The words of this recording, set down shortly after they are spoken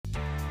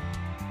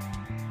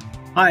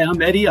Hi,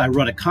 I'm Eddie. I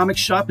run a comic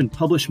shop and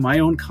publish my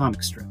own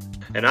comic strip.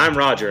 And I'm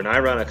Roger, and I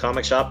run a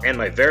comic shop and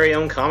my very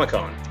own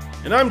Comic-Con.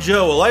 And I'm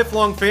Joe, a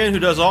lifelong fan who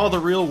does all the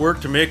real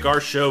work to make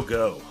our show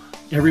go.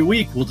 Every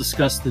week, we'll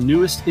discuss the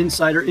newest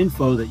insider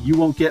info that you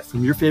won't get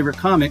from your favorite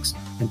comics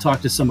and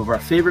talk to some of our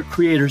favorite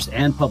creators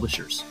and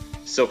publishers.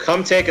 So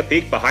come take a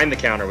peek behind the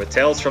counter with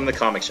Tales from the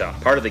Comic Shop,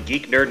 part of the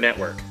Geek Nerd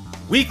Network.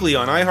 Weekly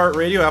on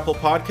iHeartRadio, Apple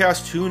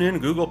Podcasts,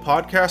 TuneIn, Google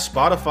Podcasts,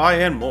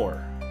 Spotify, and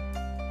more.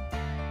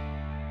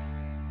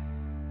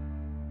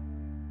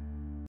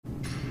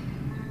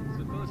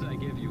 Suppose I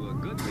give you a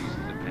good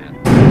reason to pat.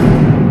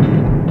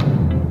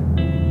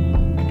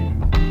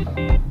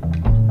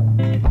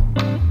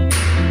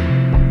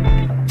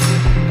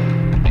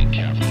 Be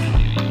careful how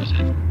you use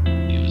it.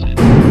 Use it.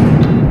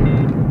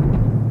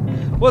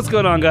 What's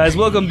going on, guys?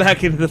 Welcome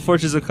back into the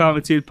Fortress of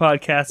Comitude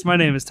podcast. My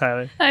name is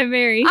Tyler. I'm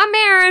Mary. I'm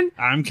Aaron.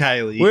 I'm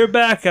Kylie. We're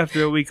back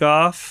after a week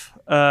off.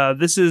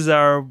 This is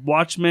our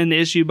Watchmen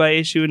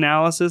issue-by-issue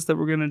analysis that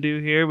we're going to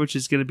do here, which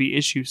is going to be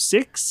issue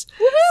 6.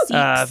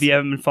 If you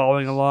haven't been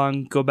following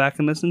along, go back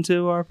and listen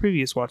to our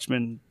previous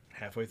Watchmen.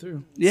 Halfway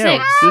through.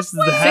 Yeah, this is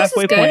the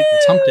halfway good. point.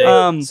 It's hump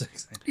day.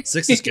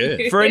 Six is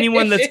good. For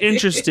anyone that's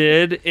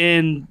interested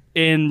in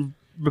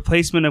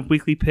replacement of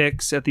weekly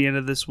picks at the end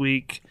of this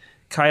week,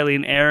 Kylie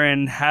and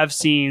Aaron have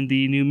seen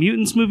the New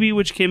Mutants movie,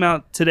 which came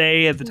out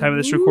today at the time of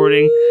this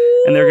recording,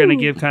 and they're going to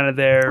give kind of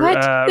their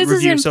What? This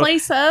review. is in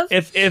place of?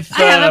 If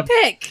I have a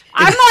pick.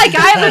 I'm like,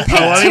 I have a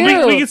pick I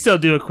mean, too. we can still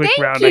do a quick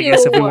Thank round, I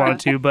guess, if we you. wanted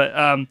to.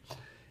 But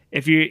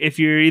if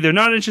you're either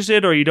not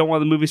interested or you don't want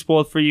the movie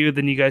spoiled for you,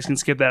 then you guys can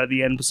skip that at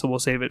the end. So we'll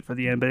save it for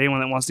the end. But anyone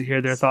that wants to hear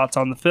their thoughts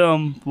on the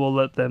film, we'll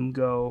let them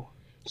go.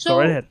 So, go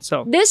right ahead.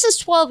 So this is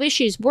 12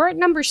 issues. We're at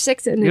number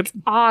 6 and Yep. it's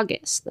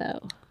August,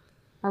 though.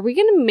 Are we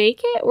going to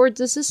make it, or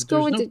does this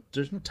go into...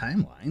 There's no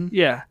timeline.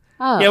 yeah.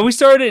 Oh. Yeah, we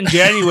started in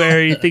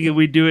January thinking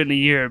we'd do it in a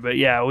year, but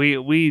yeah,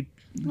 we're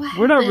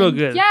not real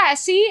good. Yeah,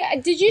 see?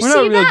 Did you We're not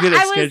see real that? good at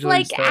I was, scheduling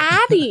like, stuff.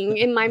 adding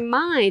in my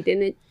mind,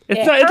 and it It's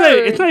hurt, not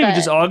even but-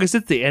 just August,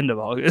 it's the end of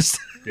August.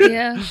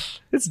 Yeah.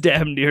 It's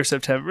damn near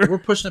September. We're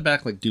pushing it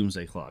back like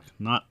Doomsday Clock.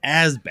 Not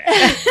as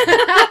bad.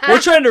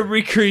 We're trying to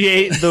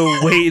recreate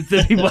the wait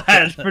that people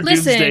had for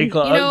Listen, Doomsday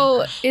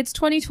Clock. it's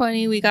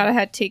 2020. We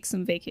gotta take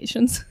some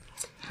vacations.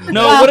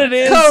 No, Well, what it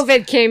is...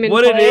 COVID came in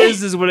What play. it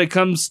is when it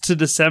comes to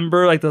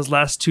December, like those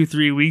last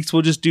 2-3 weeks,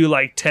 we'll just do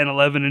like 10,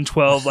 11, and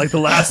 12, like the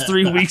last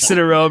 3 weeks in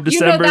a row of You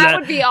know, December. that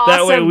would be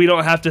That way awesome. we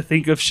don't have to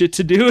think of shit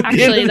to do at the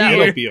Actually, end of the that year.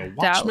 would It'll be a That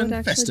Watchmen would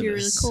actually be really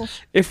Festivus. cool.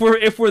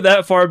 If we're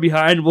that far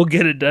behind, we'll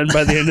get it done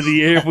by the end of the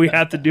year if we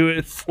have to do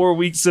it 4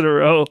 weeks in a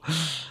row.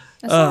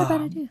 That's not a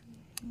bad idea.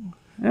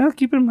 Yeah, I'll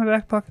keep it in my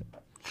back pocket.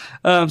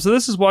 So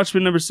this is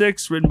Watchmen number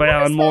 6, written by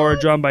Alan Moore,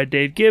 drawn by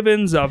Dave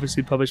Gibbons,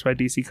 obviously published by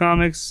DC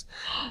Comics.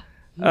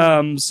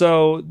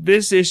 So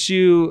this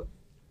issue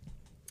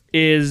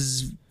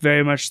is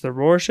very much the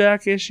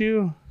Rorschach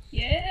issue.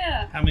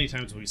 Yeah. How many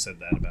times have we said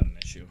that about an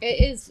issue?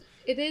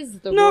 It is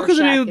the No, because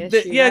Rorschach issue,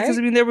 because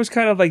right? there was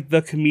kind of like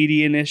the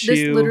comedian issue.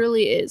 This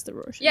literally is the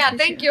Rorschach. Yeah, issue.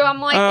 thank you.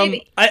 I'm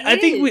like, I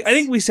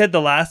think we said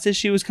the last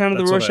issue was kind of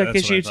the That's what I- Rorschach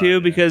that's what I issue thought, too, yeah.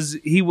 because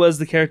he was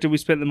the character we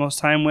spent the most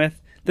time with.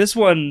 This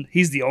one,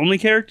 he's the only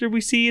character we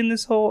see in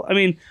this whole. I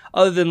mean,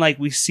 other than like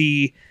we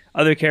see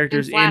other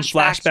characters in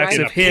flashbacks right? of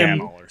In a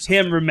panel or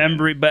something. him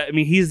remembering. But I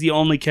mean, he's the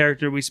only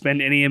character we spend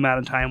any amount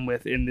of time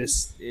with in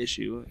this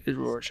issue. Is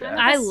Rorschach.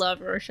 I love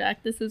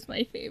Rorschach. This is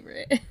my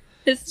favorite.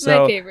 This is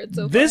So, my favorite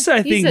so far. This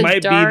I He's think a might be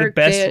the dark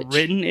best bitch.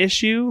 written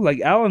issue. Like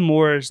Alan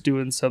Moore is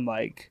doing some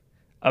like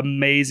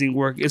amazing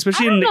work,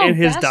 especially I don't know, in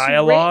his best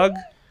dialogue.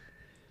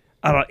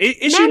 I don't know.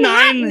 Issue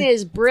Manhattan 9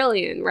 is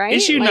brilliant, right?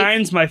 Issue Like,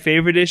 9's my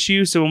favorite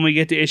issue, so when we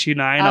get to issue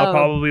 9, I'll Oh.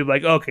 probably be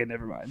like, okay,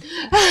 never mind.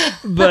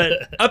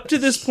 But up to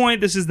this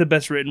point, this is the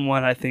best written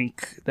one, I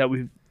think, that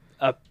we've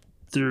up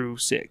through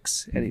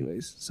 6,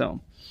 anyways.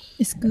 So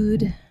It's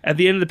good. at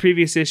the end of the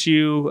previous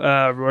issue,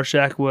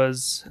 Rorschach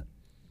was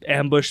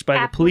ambushed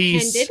by the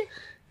police. Apprehended.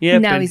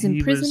 Yep, Now and he's in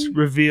he was prison.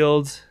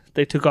 revealed.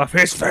 They took off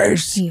his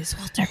face. He is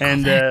Walter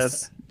And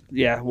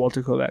Kovacs.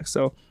 Walter Kovacs.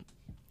 So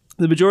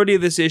the majority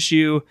of this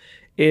issue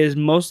is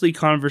mostly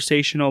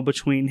conversational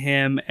between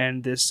him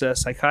and this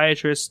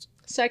psychiatrist.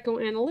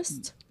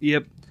 Psychoanalyst.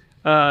 Yep.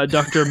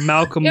 Dr.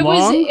 Malcolm It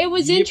Long.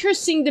 was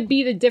interesting to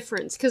be the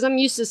difference because I'm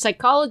used to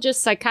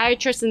psychologist,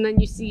 psychiatrist, and then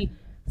you see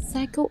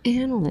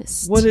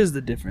psychoanalyst. What is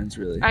the difference,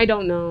 really? I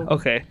don't know.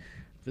 Okay.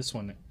 This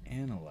one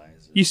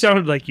analyzes. You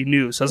sounded like you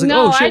knew, so I was like,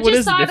 No, oh shit, I what just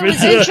is the thought it was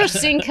difference?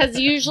 interesting because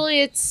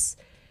usually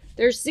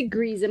there's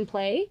degrees in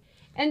play,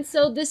 and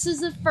so this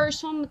is the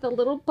first one with a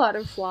little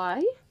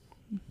butterfly,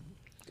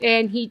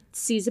 and he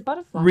sees a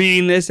butterfly.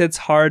 Reading this, it's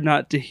hard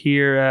not to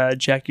hear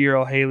Jackie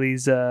Earl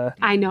Haley's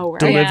I know, right?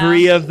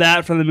 delivery of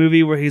that from the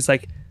movie where he's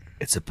like,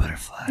 it's a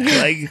butterfly.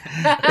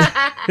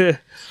 Like,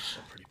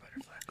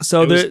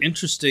 so It was there,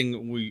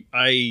 interesting.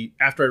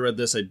 After I read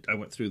this, I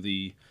went through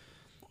the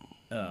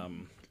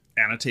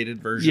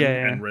annotated version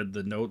Yeah. and read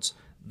the notes.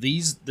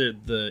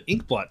 The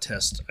ink blot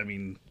test. I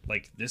mean,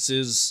 like this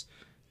is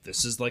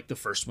this is like the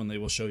first one they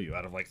will show you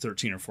out of like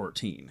 13 or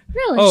 14.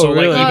 Really? Oh, So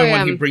like really? even Oh,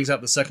 when he yeah. brings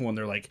out the second one,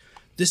 they're like,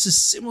 this is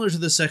similar to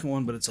the second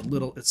one, but it's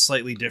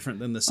slightly different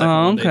than the second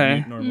Oh, one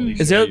okay. they normally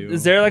Is show there you.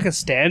 is there like a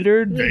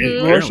standard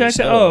Mhm. Rorschach? Apparently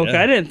so, Oh, okay.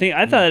 yeah. I didn't think.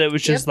 I thought it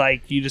was just Yep.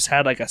 like you just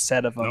had like a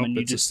set of them, Nope, and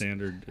you it's just. a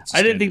standard. It's a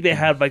I didn't think standard they thing.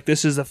 had like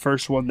this is the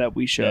first one that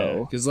we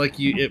show. Because like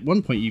you, at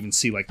one point you even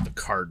see like the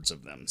cards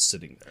of them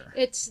sitting there.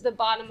 It's the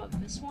bottom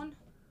of this one.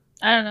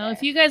 I don't know.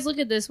 If you guys look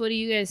at this, what do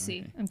you guys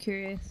see? I'm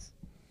curious.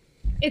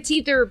 It's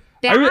either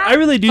I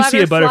really do see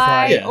a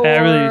butterfly. Yeah. I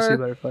really do see a or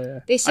butterfly. Yeah.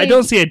 they say I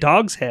don't see a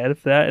dog's head.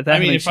 If that I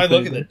mean, makes if I you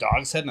look feel at the good.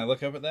 dog's head and I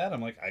look up at that,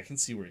 I'm like, I can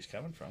see where he's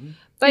coming from.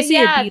 But I see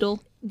yeah, a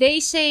beetle. they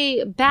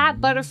say bat,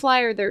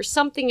 butterfly, or there's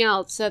something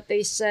else that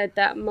they said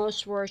that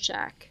most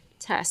Rorschach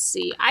tests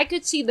see. I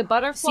could see the See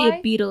butterfly.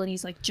 a beetle and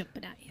he's like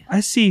jumping at you. I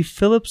see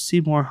Philip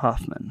Seymour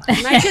Hoffman.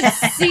 And I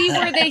could see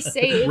where they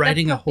say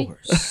Riding the a puppy-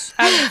 horse.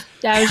 I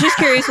was just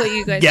curious what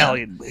you guys saw.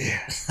 Gallantly.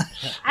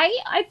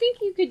 I think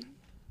you could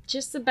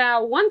just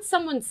about once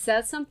someone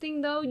says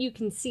something though, you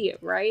can see it,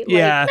 right? Like,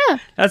 Yeah,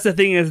 that's the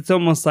thing. Is it's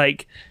almost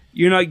like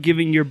you're not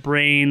giving your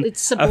brain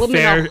It's a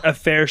subliminal.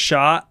 fair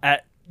shot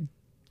at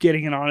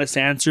getting an honest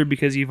answer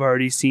because you've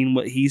already seen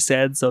what he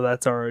said, so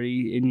that's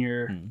already in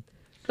your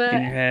But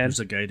head. There's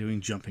a guy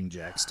doing jumping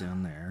jacks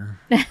down there.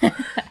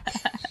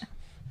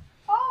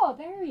 oh,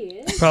 there he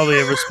is. Probably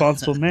a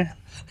responsible man,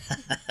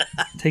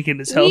 taking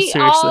his health We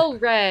seriously. all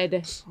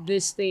read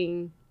this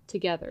thing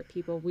together,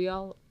 people. We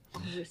all.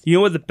 You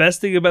know what the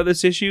best thing about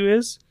this issue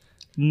is?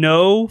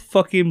 No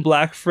fucking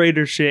Black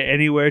Freighter shit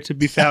anywhere to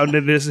be found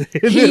in this. Yeah.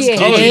 Oh,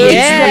 Yeah. there's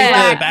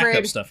Yeah. the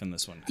backup stuff in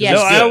this one. Yes.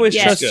 No, I Good. always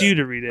Yes. trust Good. you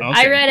to read it.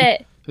 Okay. I read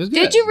it. It was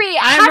Did good. you read?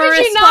 I'm How a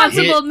did you not?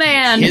 responsible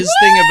man. His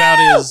thing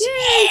about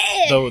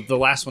his the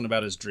last one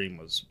about his dream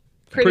was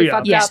Pretty Pre-op.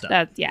 fucked Yeah, up.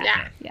 that, yeah,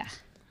 Yeah. yeah.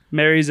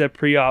 Mary's a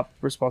pre-op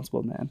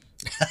responsible man.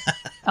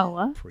 Oh,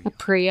 what? A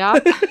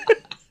pre-op.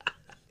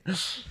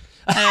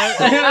 I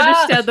don't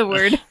understand the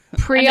word. I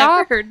Pre-op.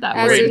 never heard that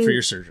As word. waiting in- for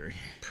your surgery.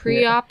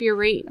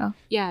 Pre-operate. Oh.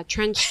 Yeah,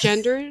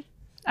 transgender.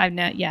 I've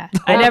not. Yeah,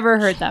 I never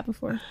heard that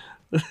before.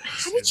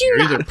 How did you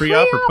You're either not?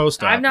 pre-op or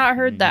post-op. I've not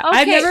heard that. Okay.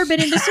 I've never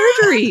been into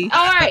surgery.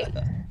 All right.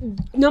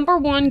 Number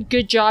one,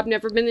 good job.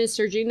 Never been in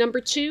surgery.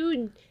 Number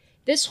two,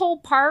 this whole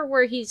part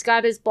where he's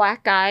got his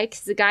black eye,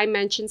 because the guy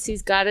mentions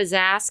he's got his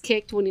ass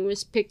kicked when he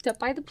was picked up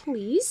by the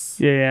police.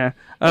 Yeah.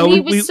 And he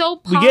was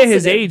so we get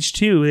his positive. age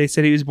too. They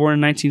said he was born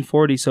in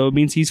 1940, so it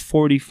means he's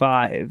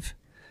 45.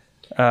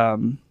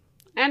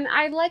 And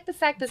I like the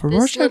fact that For this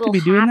Rorschach little to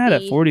be doing that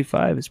at happy-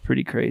 45 is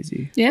pretty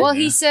crazy. Yeah. Well,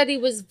 he said he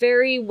was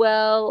very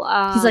well.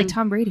 He's like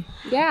Tom Brady.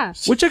 yeah.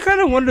 Which I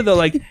kind of wonder though,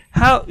 like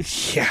how,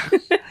 yeah,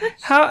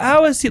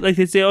 how is he? Like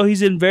they say, oh,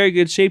 he's in very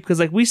good shape because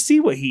like we see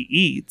what he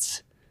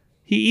eats.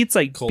 He eats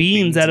like Cold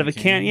beans beans out in of a a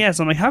can. can. Yeah,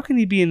 so I'm like, how can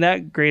he be in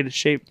that great a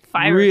shape?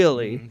 Fiber.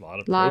 Really? A lot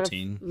of Lot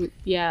protein. of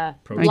yeah,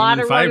 Protein a lot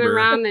and of running fiber.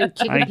 around and I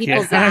kicking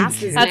people's can't-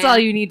 asses. That's man. all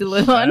you need to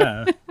live on.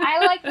 Yeah.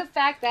 I like the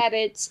fact that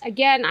it's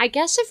again. I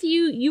guess if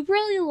you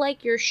really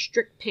like your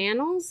strict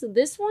panels,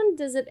 this one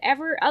does it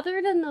ever. Other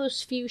than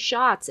those few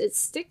shots, it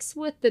sticks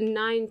with the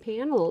 9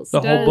 panels. The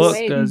whole Does. book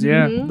Right. does,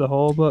 yeah. Mhm. The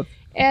whole book.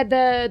 And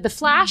the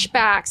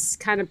flashbacks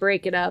kind of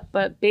break it up,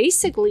 but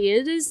basically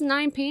it is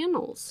 9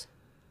 panels.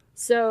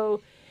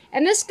 So,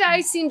 and this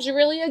guy seems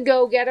really a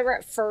go-getter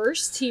at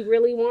first. He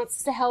really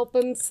wants to help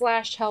him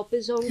 / help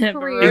his own But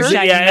career.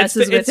 Rorschach Yeah,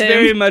 messes with it's him.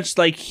 very much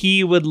like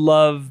he would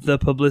love the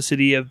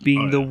publicity of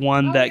being Oh, the yeah.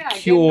 one Oh, that yeah, get an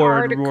cured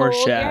article,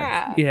 Rorschach.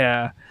 yeah.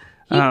 Yeah.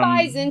 He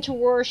buys into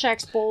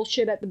Rorschach's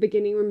bullshit at the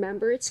beginning.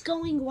 Remember, it's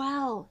going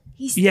well.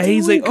 He's Yeah,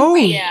 he's doing like, oh,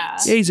 great. Yeah.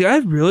 yeah, he's like, I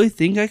really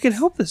think I can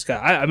help this guy.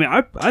 I mean,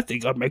 I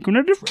think I'm making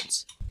a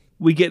difference.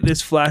 We get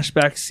this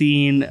flashback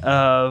scene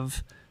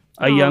of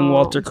a young Oh.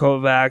 Walter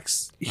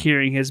Kovacs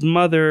hearing his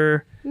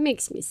mother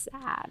Makes me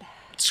sad.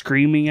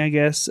 screaming, I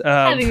guess.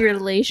 Having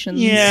relations.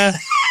 Yeah.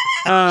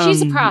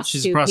 She's a Um, prostitute,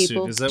 She's a prostitute.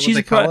 people. Is that what she's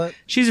they a pro- call it?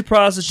 She's a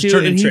prostitute,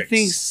 turning and he tricks.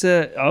 thinks,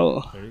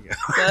 oh, There you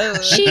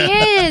go. She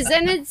is,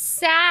 and it's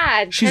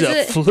sad. she's 'cause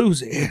a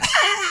floozy.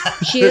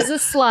 she is a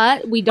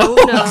slut. We don't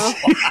know.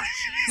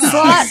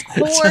 Slut,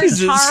 whore,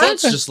 Jesus. tart.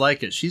 Sounds just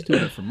like it. She's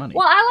doing it for money.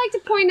 Well, I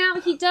like to point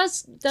out he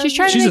does. She's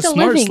trying She's to a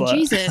make a smart living. slut.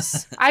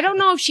 Jesus. I don't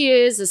know if she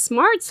is a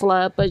smart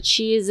slut, but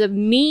she is a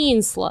mean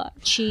slut.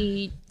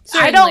 She. I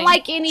Certainly. don't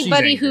like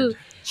anybody who. angered.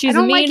 She's I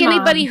don't a mean like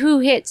anybody mom. who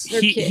hits their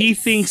kids. He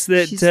thinks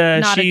that She's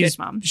not a good she's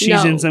mom.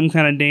 she's in No. some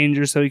kind of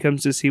danger, so he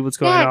comes to see what's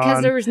going Yeah, because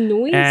on. there was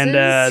noises.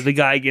 And the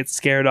guy gets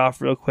scared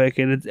off real quick,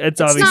 and it's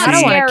it's obviously not I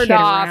don't wanna scared kid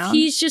off. around.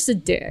 He's just a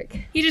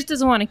dick. He just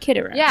doesn't want to kid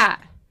around. Yeah.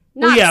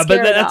 well, Not yeah, but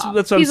scared that's off.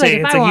 what I'm He's like, saying.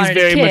 if It's I like he's wanted a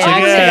very kid, much I'd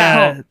like, stay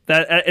at home.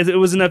 that it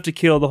was enough to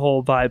kill the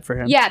whole vibe for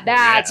him. Yeah,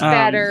 that's Yeah.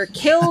 better.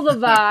 Kill the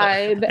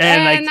vibe.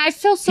 and like, I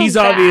feel so he's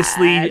bad.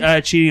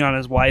 obviously cheating on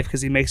his wife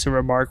because he makes a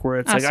remark where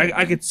it's like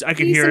I could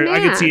He's hear a I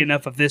could see man.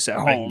 enough of this at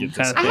can home. get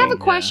Kind this of I thing. have a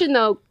Yeah. question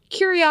though.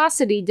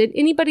 Curiosity. Did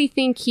anybody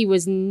think he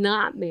was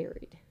not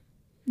married?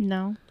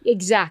 No.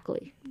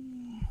 Exactly.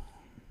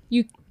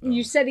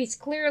 You said he's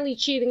clearly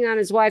cheating on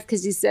his wife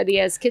because he said he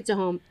has kids at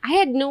home. I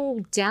had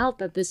no doubt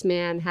that this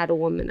man had a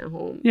woman at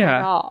home Yeah.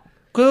 at all.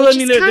 Well, Which I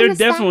mean, is they're kinda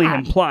definitely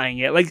sad. implying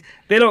it. Like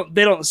they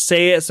don't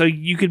say it, so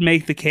you could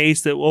make the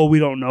case that we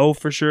don't know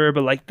for sure,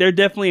 but like they're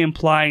definitely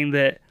implying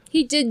that.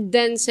 He did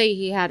then say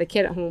he had a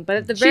kid at home, but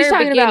at the She's very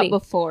talking beginning,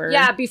 about before.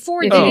 yeah,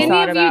 before If did you any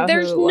thought of you? about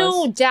There's who it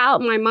no was. doubt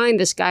in my mind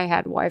this guy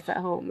had a wife at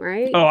home,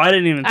 right? Oh, I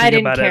didn't even think I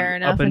didn't about care it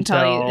enough up until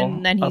until you,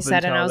 and then he up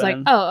said it, and I was until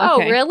like, then. oh,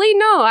 okay. Oh, really?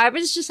 No,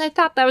 I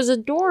thought that was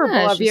adorable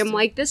Yeah, it's of you. just I'm a-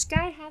 like, this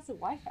guy has a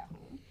wife at home.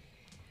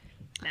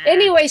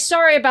 Anyway,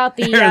 sorry about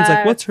the Aaron's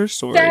like, "What's her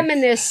story?"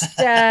 feminist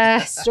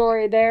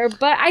story there,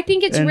 but I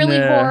think it's And, really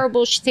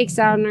horrible. She takes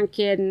out on her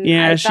kid, and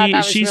Yeah, I thought that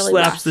was she really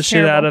slaps rough. the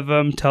shit out of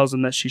him, tells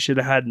him that she should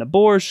have had an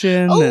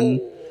abortion,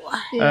 and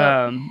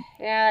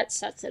Yeah, it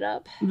sets it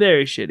up.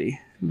 very shitty,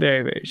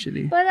 very very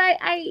shitty. But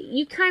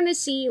you kind of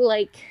see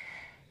like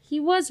he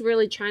was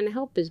really trying to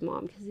help his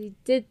mom because he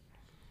did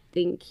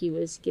think he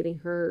was getting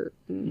hurt.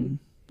 And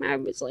I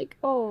was like,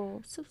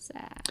 oh, so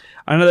sad.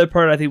 Another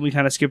part I think we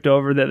kind of skipped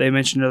over that they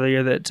mentioned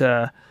earlier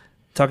that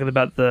talking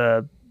about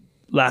the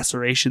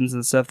lacerations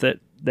and stuff that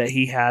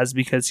he has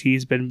because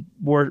he's been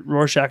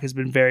Rorschach has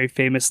been very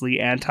famously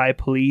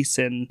anti-police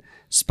and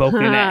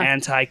spoken at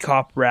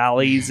anti-cop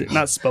rallies.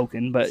 Not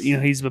spoken, but you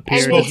know he's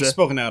appeared as a,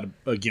 Spoken out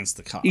against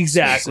the cops.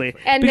 exactly.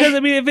 basically. And Because I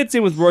mean it fits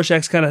in with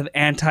Rorschach's kind of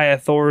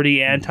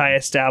anti-authority,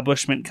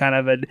 anti-establishment kind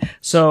of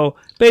so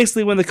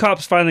basically when the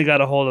cops finally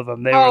got a hold of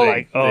him, they Oh. were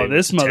like, "Oh, They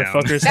this town.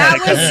 motherfucker's That had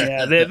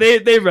it coming." Yeah,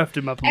 they roughed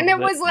him up a And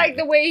little it bit. was like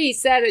the way he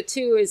said it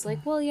too is like,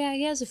 well, yeah,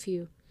 he has a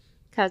few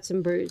cuts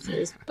and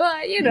bruises,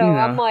 but you know,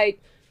 Yeah. I'm like,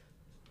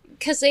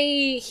 because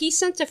he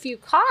sent a few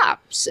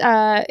cops.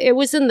 It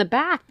was in the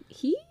back.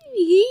 He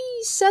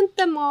sent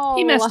them all.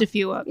 He messed a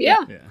few up. Yeah.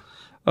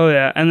 Oh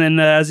yeah, and then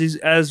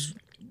as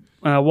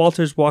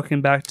Walter's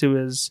walking back to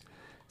his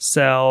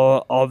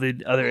cell, all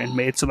the other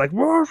inmates are like,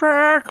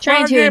 "Rorschach,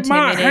 Trying I to get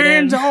my intimidate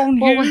hands him. on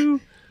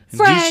you." And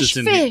Fresh he's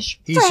just fish,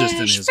 he's just in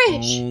fresh his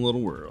fish. own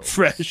little world.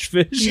 Fresh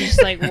fish.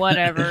 Just like,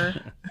 whatever.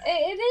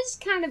 It is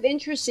kind of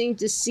interesting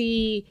to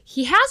see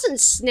he hasn't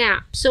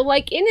snapped. So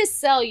like in his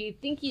cell, you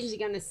think he's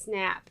gonna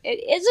snap.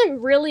 It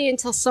isn't really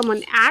until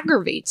someone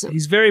aggravates him.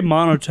 He's very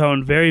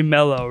monotone, very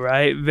mellow,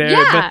 right? Very,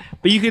 Yeah.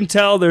 but you can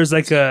tell there's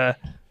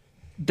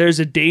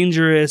a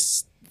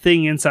dangerous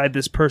thing inside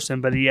this person.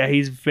 But yeah,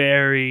 he's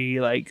very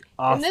like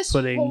And this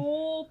off-putting.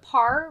 whole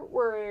part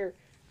where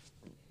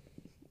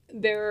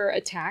they're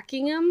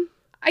attacking him.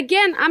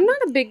 Again, I'm not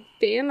a big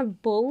fan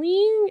of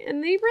bullying,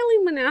 and they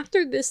really went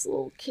after this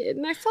little kid,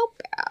 and I felt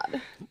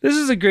bad. This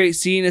is a great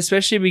scene,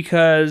 especially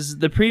because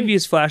the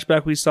previous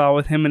flashback we saw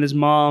with him and his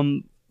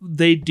mom,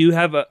 they do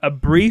have a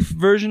brief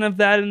version of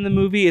that in the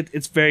movie.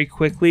 It's very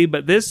quickly,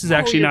 but this is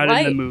actually you're not in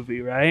right. the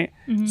movie, right?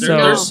 There,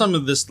 there's some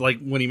of this, like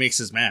when he makes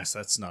his mask.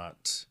 That's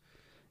not.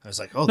 I was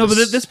like, oh, No, but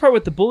this part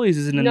with the bullies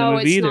isn't in the No,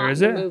 movie it's either, not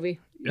is in it? the movie.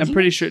 I'm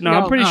pretty sure. No,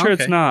 No. I'm pretty sure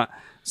it's okay. not.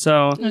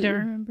 So, I don't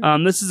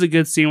remember. this is a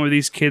good scene where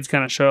these kids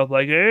kind of show up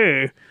like,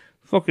 "Hey,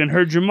 fucking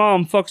heard your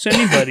mom fucks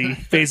anybody,"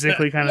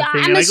 basically kind of Yeah,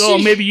 thing. I'm Like, "Oh,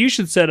 assu- maybe you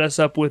should set us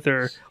up with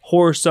her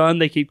whore son."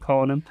 They keep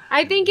calling him.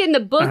 I think in the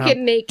book it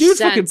makes Dude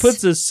sense. fucking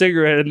puts a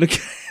cigarette in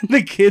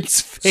the kid's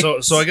face.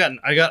 So I got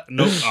a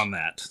note on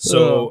that.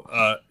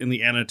 So in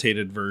the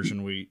annotated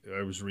version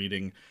I was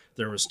reading,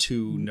 there was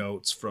 2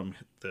 notes from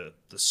the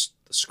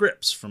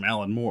scripts from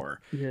Alan Moore,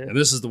 and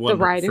this is the one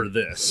The writer? for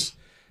this.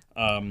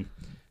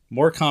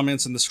 More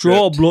comments in the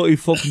draw a script. bloody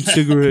fucking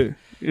cigarette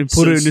and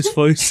put it in his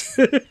face.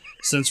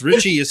 Since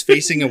Richie is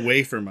facing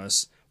away from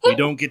us, we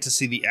don't get to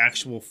see the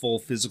actual full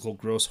physical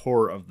gross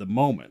horror of the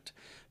moment.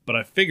 But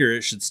I figure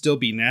it should still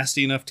be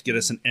nasty enough to get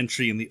us an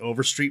entry in the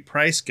Overstreet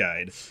price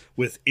guide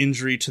with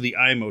injury to the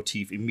eye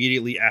motif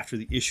immediately after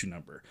the issue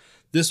number.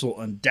 This will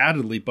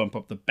undoubtedly bump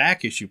up the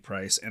back issue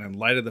price, and in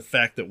light of the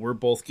fact that we're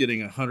both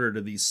getting 100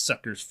 of these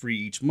suckers free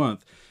each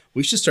month,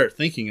 we should start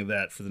thinking of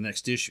that for the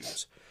next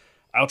issues.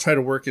 I'll try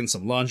to work in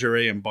some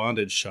lingerie and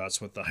bondage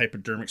shots with the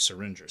hypodermic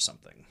syringe or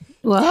something.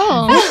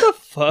 Whoa.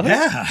 Fuck.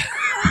 Yeah.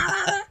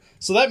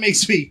 So that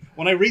makes me,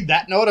 when I read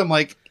that note, I'm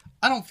like,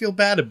 I don't feel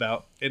bad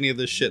about any of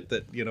this shit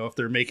that, you know, if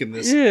they're making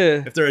this,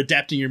 Yeah. if they're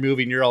adapting your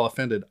movie and you're all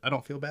offended, I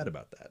don't feel bad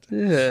about that.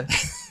 Yeah.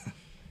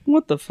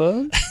 What the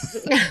fuck?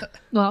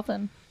 Well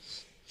then.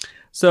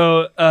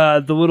 So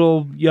the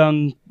little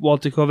young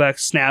Walter Kovac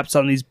snaps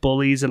on these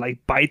bullies and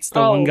like bites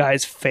the one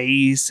guy's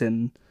face,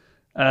 and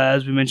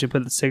as we mentioned,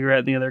 put the cigarette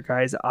in the other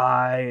guy's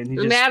eye, and he And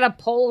they just had to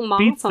pull him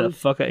beats off the him.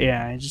 fuck out.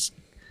 Yeah, he just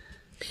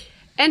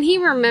And he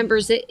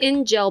remembers it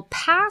in jail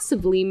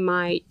passively,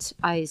 might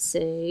I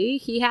say.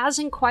 He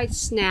hasn't quite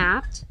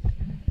snapped.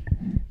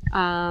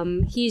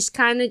 He's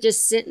kind of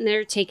just sitting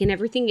there taking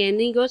everything in,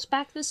 and he goes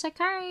back to the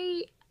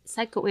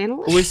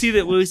psychoanalyst. we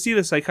see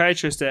the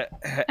psychiatrist at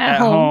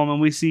home. home,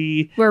 and we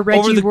see Where over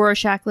Reggie the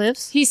Rorschach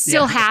lives. He's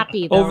still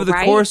happy, though, over the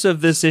right? course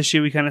of this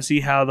issue, we kind of see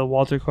how the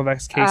Walter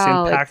Kovac's case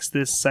Oh, impacts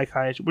this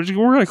psychiatrist, which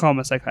we're going to call him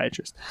a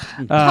psychiatrist.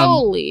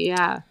 Totally,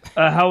 yeah.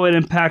 How it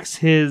impacts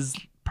his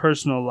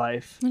personal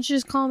life. Let's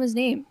just call him his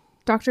name.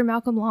 Dr.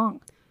 Malcolm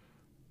Long.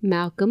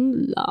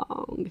 Malcolm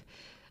Long.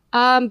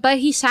 But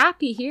he's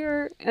happy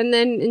here, and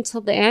then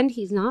until the end,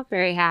 he's not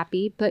very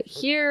happy. But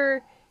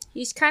here,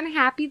 he's kind of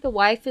happy. The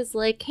wife is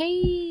like,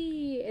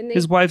 "Hey, And they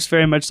His wife's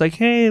very much like,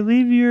 hey,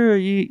 leave your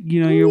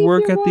your Leave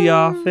work your at the work.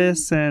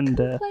 office and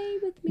play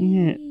with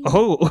me. yeah.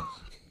 Oh,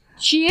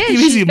 She is. you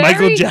She's see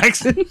Michael very-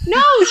 Jackson?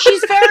 No,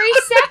 she's very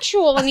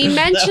sexual, and he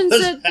mentions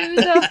it through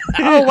the.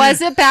 Oh,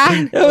 was it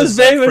bad? That was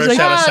very much Fresh like,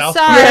 out of Oh, South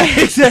sorry.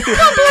 yeah, exactly.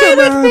 Come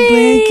on,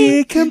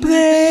 Blanket, come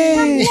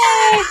play.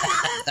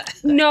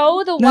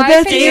 No, the No, wife.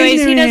 that's and- Anyways,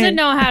 he ignorant. doesn't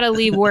know how to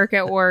leave work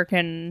at work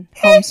and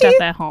home stuff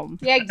at home.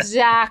 Yeah,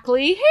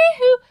 exactly.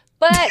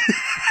 But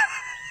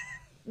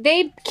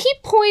they keep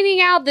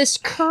pointing out this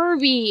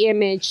Kirby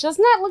image.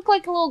 Doesn't that look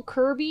like a little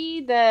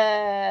Kirby?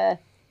 They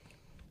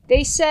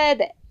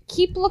said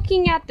keep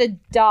looking at the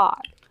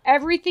dot.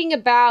 Everything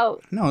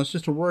about No, it's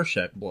just a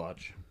Rorschach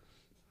blotch.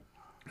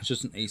 It's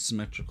just an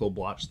asymmetrical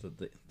blotch that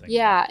they think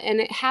yeah,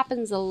 and it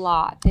happens a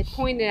lot. They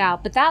point it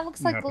out, but that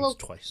looks it like a happens little.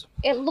 twice.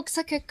 It looks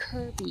like a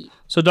Kirby.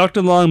 So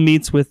Dr. Long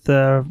meets with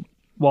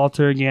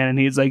Walter again, and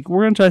he's like,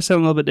 we're going to try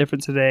something a little bit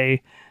different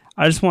today.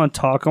 I just want to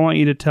talk. I want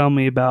you to tell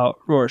me about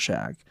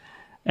Rorschach.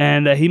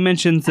 And he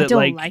mentions I that,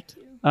 don't like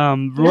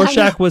you.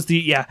 Rorschach was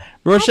the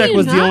Rorschach do you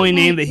was the not only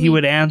name like that he me?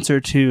 would answer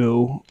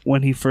to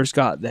when he first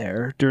got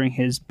there during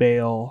his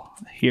bail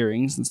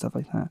hearings and stuff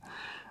like that.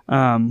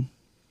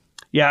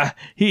 Yeah,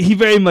 he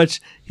very much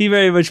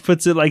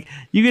puts it like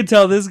you can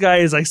tell this guy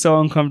is like so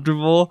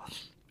uncomfortable.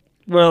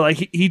 Where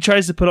like he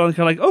tries to put on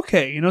kind of like,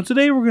 okay,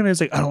 today we're gonna. It's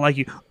like, I don't like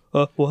you.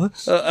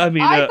 What? I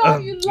mean, I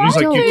thought you He's like,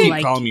 you don't keep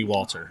like calling me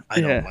Walter. I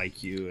Yeah. don't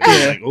like you. And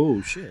he's like,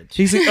 oh shit.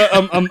 he's like,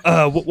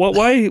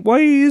 why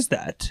is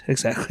that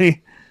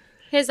exactly?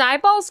 His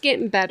eyeballs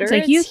getting better. It's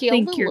like you healed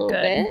think a you're little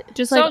good, bit.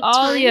 just like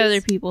all the Sometimes-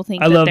 other people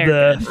think I that love they're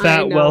the good. I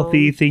fat, know.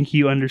 wealthy think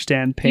you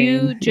understand pain.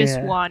 You just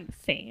Yeah. want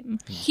fame.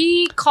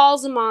 He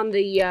calls him on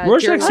the.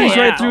 Rorschach journal. sees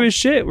yeah. right through his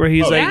shit. Where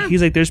he's Oh, like,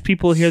 yeah. there's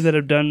people here that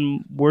have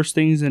done worse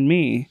things than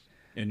me.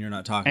 And you're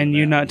not talking. And to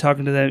you're them. not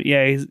talking to them.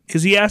 Yeah,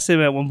 because he asked him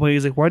at one point.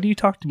 He's like, "Why do you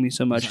talk to me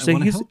so much?" He's like, "I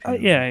wanna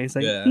help you." He's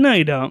like, Yeah. "No,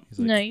 you don't. He's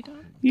like, No, you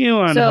don't. You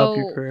want to help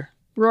your So- career."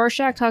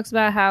 Rorschach talks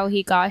about how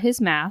he got his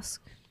mask.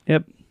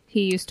 Yep.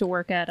 He used to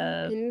work at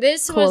a And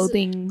this was.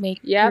 clothing maker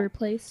Yep.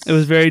 place. It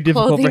was very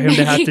difficult for him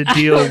to have to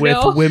Clothing. deal I with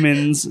know.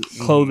 women's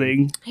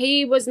clothing.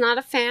 He was not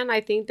a fan. I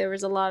think there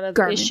was a lot of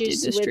Garment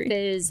issues industry. with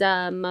his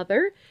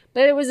mother.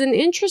 But it was an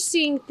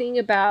interesting thing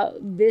about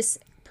this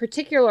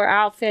particular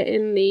outfit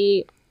in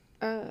the.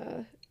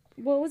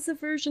 What was the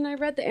version I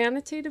read? The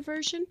annotated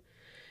version?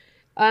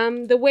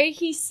 The way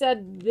he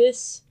said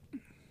this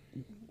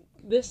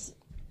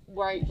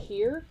right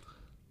here.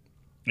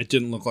 It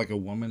didn't look like a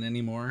woman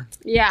anymore.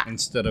 Yeah.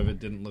 Instead of it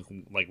didn't look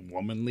like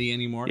womanly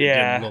anymore.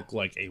 Yeah. It didn't look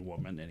like a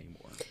woman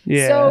anymore.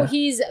 Yeah. So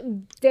he's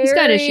very. He's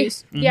got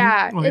issues.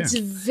 Yeah, Oh, yeah. it's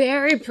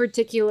very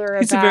particular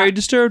he's about. a very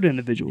disturbed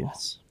individual.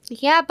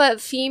 Yeah, but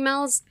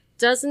females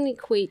doesn't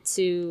equate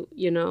to,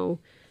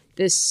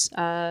 this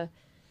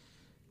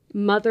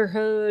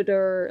motherhood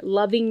or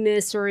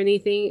lovingness or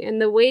anything.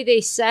 And the way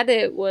they said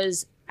it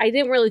was, I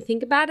didn't really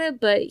think about it,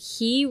 but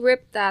he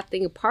ripped that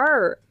thing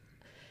apart.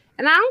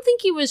 And I don't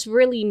think he was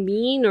really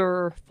mean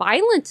or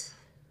violent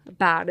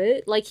about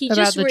it. Like he about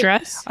just the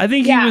dress. I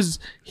think Yeah.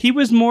 he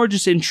was more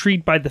just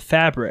intrigued by the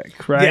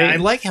fabric, right? Yeah, I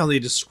like how they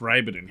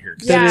describe it in here.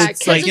 'cause Yeah, it's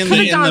 'cause like it in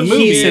could've the gone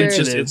movie, weird. it's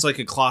just it's like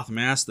a cloth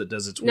mask that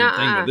does its weird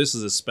thing, Nuh-uh. but this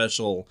is a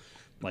special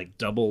like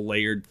double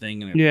layered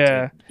thing, and it,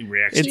 Yeah. it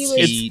reacts it's to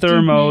it's heat.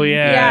 thermo,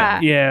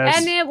 yeah. Yeah.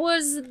 And it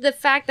was the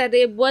fact that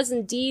it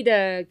wasn't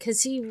Dita,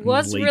 because he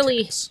was really.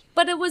 Latex.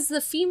 But it was the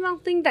female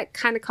thing that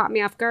kind of caught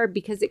me off guard,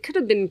 because it could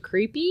have been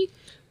creepy.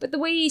 But the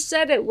way he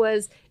said it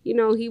was,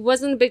 he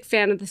wasn't a big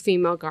fan of the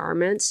female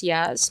garments,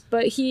 yes.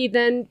 But he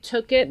then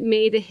took it,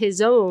 made it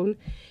his own.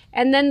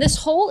 And then this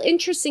whole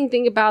interesting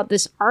thing about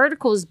this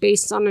article is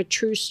based on a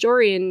true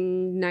story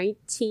in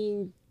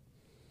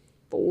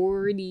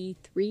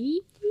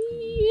 1943.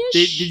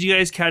 Did you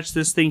guys catch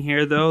this thing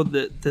here though?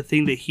 The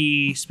thing that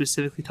he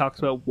specifically talks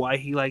about why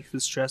he likes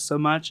this dress so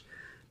much,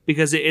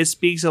 because it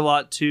speaks a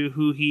lot to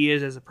who he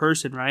is as a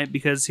person, right?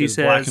 Because he It's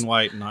says black and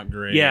white, not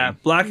gray. yeah,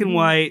 black and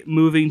white,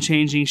 moving,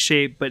 changing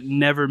shape, but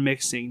never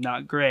mixing,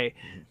 not gray.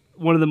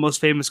 One of the most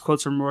famous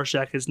quotes from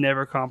Rorschach is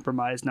 "Never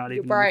compromise, not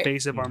even in Right. the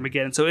face of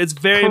Armageddon." So it's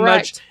very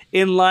Correct. much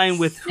in line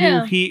with who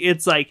Yeah. he.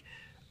 It's like,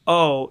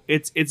 oh,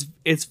 it's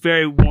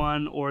very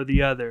one or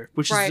the other,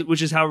 Right.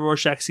 which is how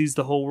Rorschach sees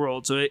the whole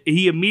world. So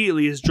he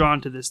immediately is drawn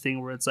to this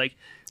thing where it's like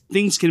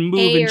things can move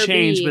A and or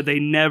change, B. but they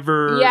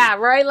never. Yeah,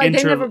 right? Like they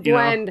inter- never you know.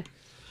 blend.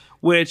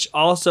 Which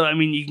also, I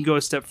mean, you can go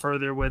a step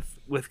further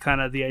with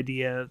kind of the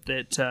idea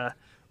that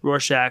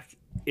Rorschach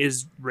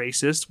is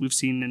racist. We've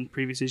seen in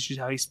previous issues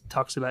how he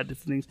talks about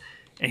different things,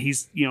 and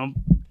he's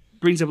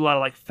brings up a lot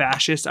of like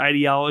fascist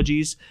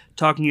ideologies,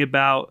 talking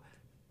about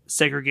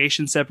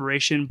segregation,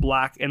 separation,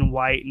 black and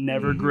white,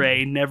 never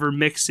gray, never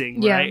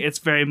mixing. Yeah. Right? It's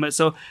very much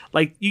so.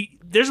 Like,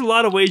 there's a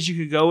lot of ways you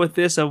could go with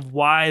this of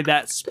why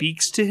that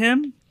speaks to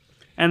him,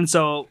 and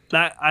so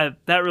that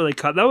really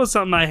caught. That was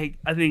something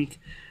I think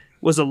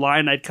was a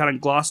line I'd kind of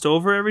glossed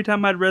over every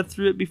time I'd read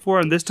through it before,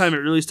 and this time it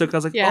really stuck. I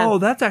was like, Yeah. oh,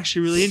 that's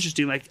actually really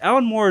interesting. Like,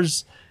 Alan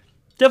Moore's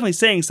definitely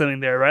saying something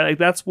there, right? Like,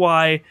 that's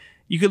why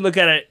you could look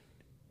at it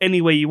any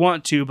way you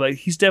want to, but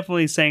he's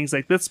definitely saying it's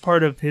like that's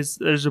part of his.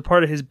 There's a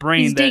part of his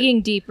brain He's that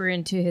digging deeper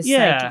into his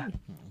yeah, psyche.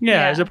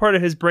 yeah. There's a part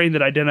of his brain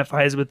that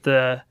identifies with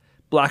the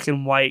black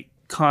and white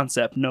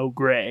concept, no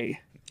gray.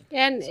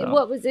 And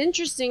what was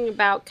interesting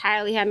about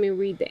Kylie had me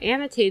read the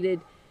annotated.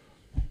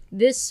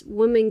 This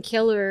woman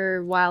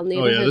killer, while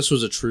native. Oh yeah, this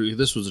was a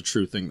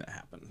true thing that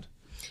happened.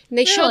 And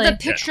they showed Really? the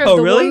picture Oh, of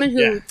the really? woman who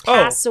Yeah.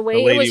 passed away.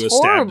 The lady it was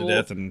horrible. stabbed to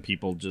death, and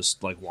people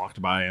just like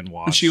walked by and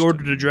watched. She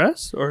ordered a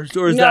dress, or is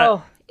No,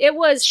 that? it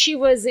was. She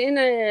was in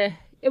a.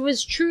 It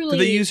was truly.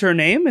 Did they use her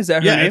name? Is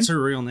that her Yeah, name? it's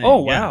her real name. Oh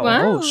wow!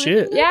 Wow. Oh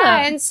shit!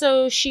 Yeah, and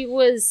so she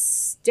was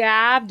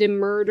stabbed and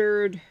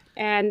murdered,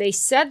 and they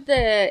said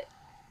that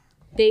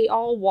they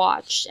all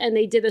watched, and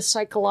they did a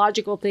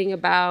psychological thing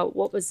about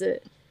what was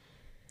it?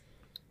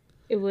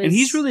 It was, And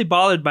he's really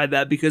bothered by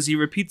that because he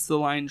repeats the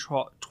line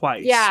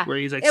twice. Yeah. where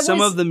he's like, It some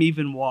was- of them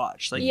even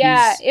watch. Like,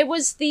 yeah. he's It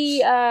was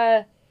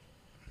the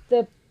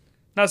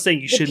not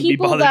saying you the shouldn't be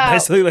people bothered by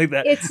that- something like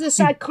that. it's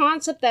this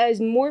concept that as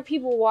more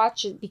people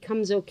watch, it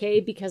becomes okay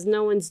because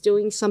no one's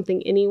doing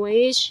something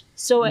anyways.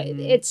 So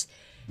it's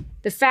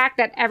the fact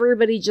that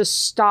everybody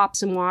just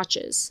stops and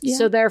watches. Yeah.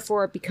 So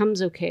therefore, it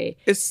becomes okay.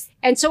 It's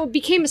And so it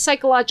became a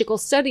psychological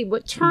study.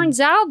 What turns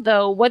out,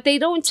 though, what they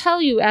don't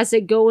tell you as they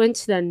go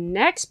into the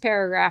next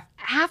paragraph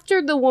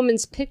after the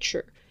woman's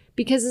picture,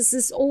 because it's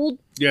this old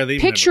Yeah, they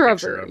even have a picture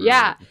of her.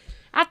 Yeah. right?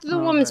 After the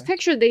woman's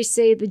picture, they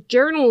say the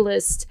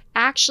journalist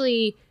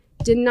actually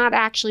did not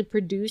actually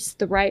produce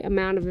the right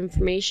amount of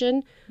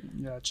information.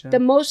 gotcha. The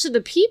most of the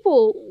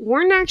people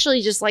weren't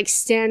actually just like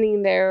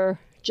standing there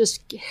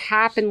just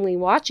happily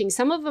watching.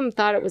 Some of them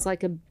thought it was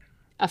like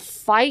a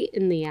fight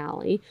in the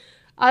alley.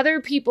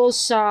 Other people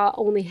saw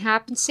only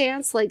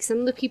happenstance. Like some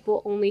of the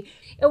people only...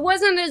 It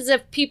wasn't as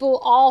if people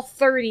all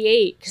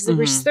 38, because there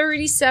was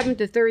 37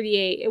 to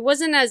 38. It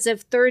wasn't as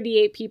if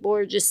 38 people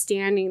were just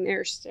standing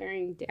there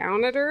staring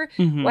down at her.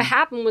 What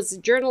happened was the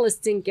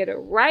journalists didn't get it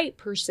right,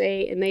 per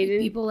se, and they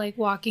didn't... People like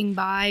walking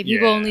by,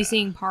 people Yeah. only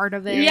seeing part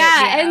of it.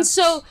 Yeah, and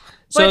so...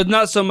 so but- it's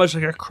not so much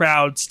like a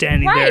crowd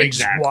standing there Right. and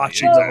just Exactly,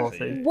 watching the whole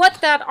exactly. thing.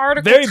 What that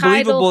article Very title...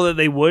 believable that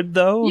they would,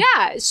 though.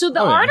 Yeah, so the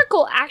Oh, yeah.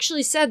 article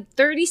actually said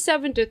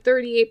 37 to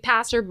 38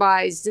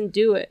 passerbys didn't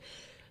do it.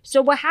 So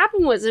what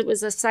happened was it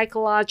was a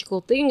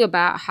psychological thing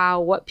about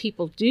how what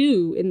people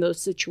do in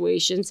those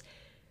situations,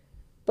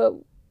 but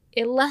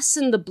it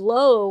lessened the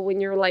blow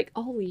when you're like,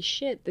 holy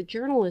shit, the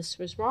journalist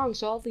was wrong.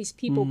 So all these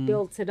people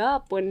built it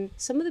up when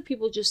some of the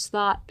people just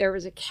thought there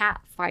was a cat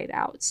fight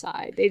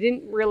outside. They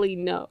didn't really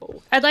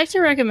know. I'd like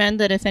to recommend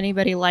that if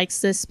anybody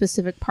likes this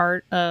specific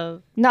part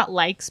of, not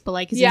likes, but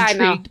like is Yeah, I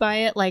know. intrigued by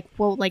it, like,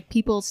 well, like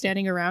people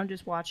standing around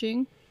just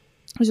watching.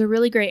 There's a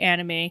really great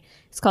anime.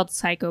 It's called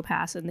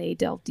Psycho-Pass, and they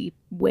delve deep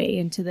way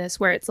into this,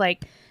 where it's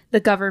like the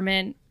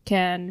government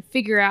can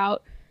figure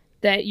out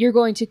that you're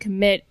going to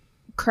commit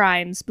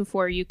crimes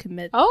before you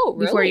commit. Oh,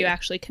 Before really? you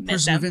actually commit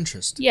Person them. of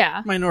interest.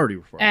 Yeah. Minority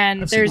report.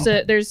 And I've seen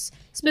there's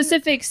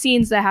specific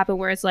scenes that happen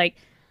where it's like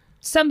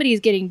somebody's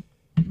getting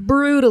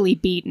brutally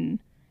beaten,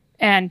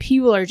 and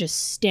people are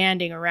just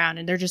standing around,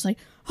 and they're just like,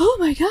 "Oh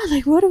my god,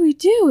 like what do we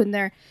do?" And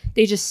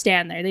they just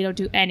stand there. They don't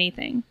do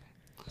anything.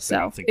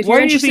 So if Why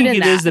you're do you interested think in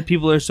it that, is that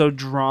people are so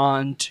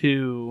drawn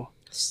to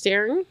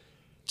Staring?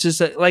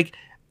 just like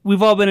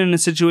we've all been in a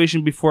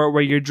situation before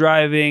where you're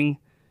driving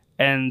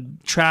and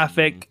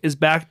traffic is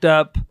backed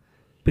up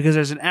because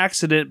there's an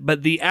accident,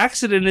 but the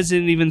accident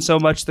isn't even so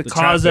much the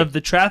cause traffic. of the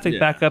traffic Yeah.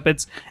 backup.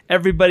 It's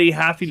everybody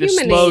having to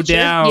Human slow nature.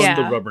 down Yeah.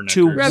 the rubberneckers.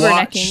 to Rubber-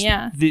 watch Rubbernecking,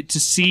 yeah. to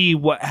see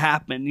what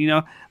happened, you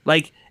know,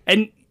 like,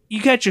 and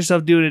you catch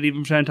yourself doing it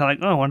even trying to like,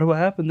 oh, I wonder what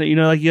happened. That, you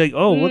know, like you're like,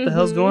 oh, what the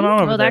hell's going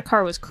on over well, there? that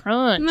car was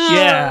crunch.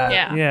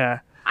 Yeah. Yeah.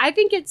 I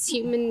think it's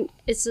human.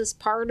 It's just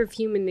part of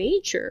human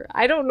nature.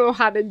 I don't know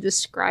how to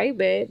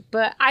describe it,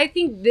 but I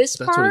think this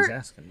That's what part. he's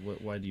asking.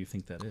 Why do you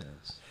think that is?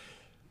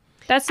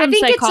 That's some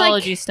think it's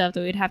psychology like- stuff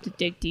that we'd have to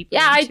dig deeper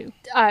Yeah, into.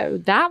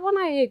 that one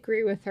I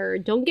agree with her.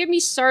 Don't get me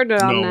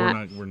started on No,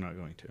 that. we're not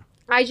going to.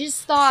 I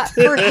just thought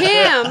for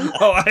him,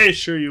 Oh, I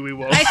assure you we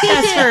won't. I think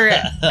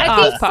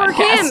I think for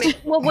podcast. him,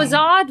 what was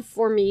odd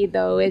for me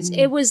though is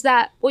it was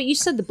that what you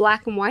said, the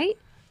black and white.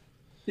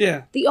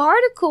 Yeah. The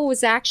article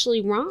was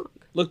actually wrong,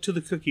 Look to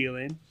the cookie,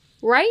 Elaine.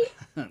 right?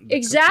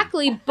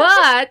 Exactly,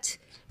 but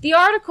the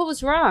article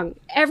was wrong.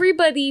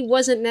 Everybody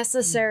wasn't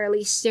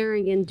necessarily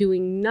staring and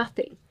doing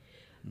nothing.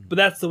 But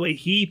that's the way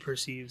he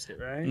perceives it,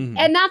 right?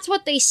 And that's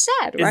what they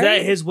said, Is right?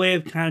 that his way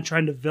of kind of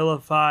trying to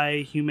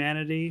vilify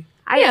humanity?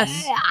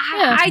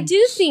 I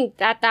do think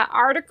that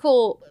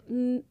article,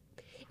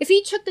 if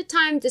he took the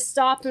time to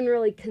stop and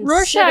really consider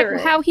Rorschach,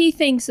 it, how he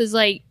thinks is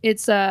like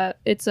it's a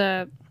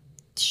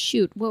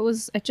shoot. What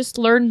was I just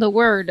learned the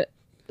word?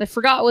 I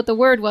forgot what the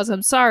word was.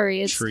 I'm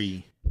sorry. It's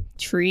Tree.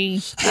 tree.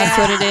 That's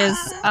what it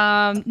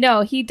is.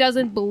 No, he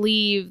doesn't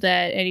believe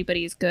that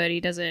anybody is good. He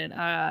doesn't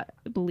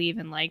believe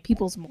in like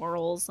people's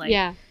morals. Like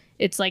yeah.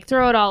 it's like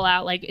throw it all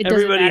out. Like it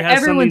Everybody doesn't matter. has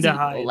something Everyone's to evil.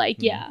 hide. Like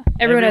yeah,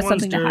 everyone has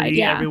Everyone's something to hide. dirty,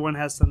 Yeah. Everyone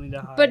has something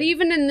to hide. But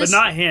even in But this,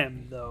 not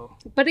him, though.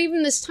 but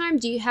even this time,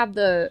 do you have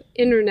the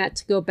internet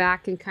to go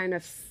back and kind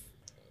of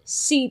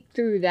seep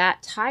through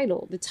that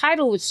title. The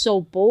title was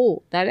so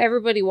bold that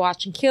everybody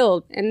watched and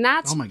killed, and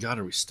that's Oh my god,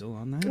 are we still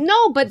on that?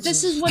 no, but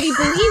this is what he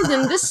believed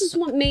in. This is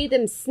what made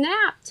him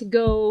snap to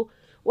go.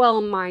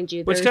 Well, mind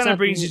you, Which there's kind of other-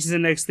 brings you to the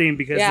next thing,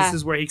 because Yeah. this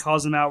is where he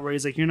calls him out, where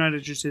he's like, "You're not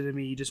interested in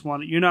me. You just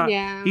want. You're not.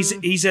 Yeah.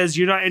 He says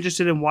you're not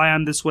interested in why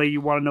I'm this way.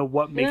 You want to know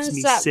what makes There's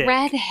me that sick."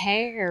 red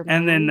hair,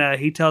 And man. then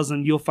he tells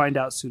him, "You'll find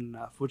out soon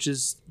enough," which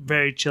is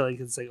very chilling.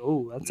 Cause it's like,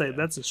 oh,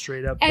 that's a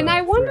straight up. And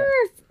I wonder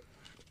threat.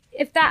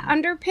 if that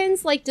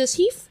underpins, like, does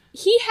he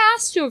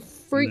has to have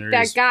freaked that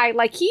There's- guy.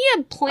 Like, he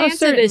had planted a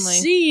certainly.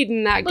 seed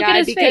in that Look guy at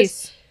his because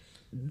face.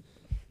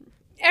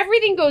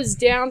 everything goes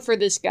down for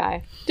this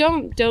guy.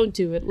 Don't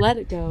do it. Let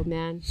it go,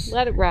 man.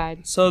 Let it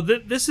ride. So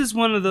this is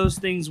one of those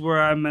things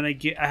where I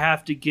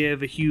have to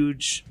give a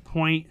huge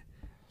point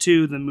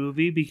to the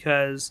movie,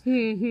 because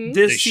Mm-hmm.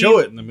 this They scene, show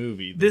it in the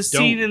movie. They this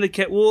scene don't. in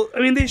the well, I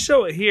mean, they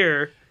show it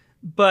here,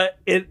 but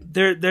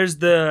there's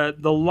the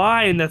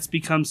line that's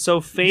become so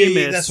famous.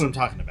 Yeah, that's what I'm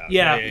talking about.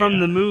 Yeah, from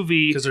the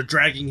movie. Because they're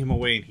dragging him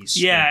away and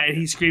he's Yeah, and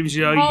he screams,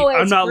 Oh,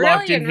 I'm it's not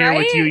locked in brilliant, here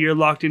with you. right? You're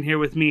locked in here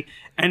with me.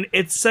 And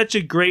it's such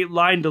a great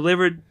line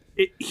delivered.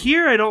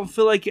 Here, I don't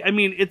feel like. I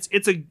mean, it's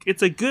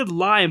a good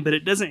line, but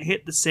it doesn't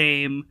hit the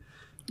same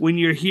when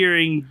you're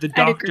hearing the I'd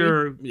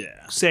doctor Yeah.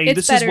 saying, It's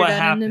 "This better is what done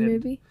happened." in the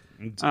movie.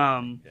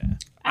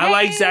 I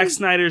like Zack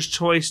Snyder's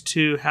choice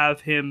to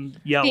have him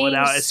yell it Being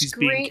out as he's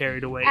being scream-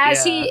 carried away.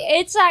 As yeah.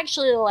 it's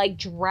actually like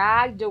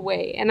dragged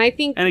away, and I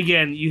think And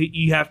again,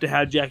 you have to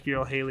have Jackie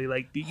Earl Haley.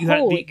 Like you have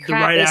Holy the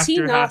crap, right is he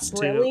actor not has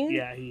brilliant? to.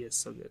 Yeah, he is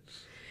so good.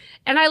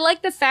 And I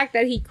like the fact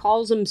that he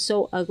calls him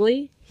so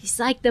ugly. He's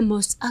like the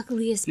most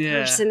ugliest Yeah.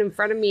 person in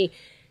front of me.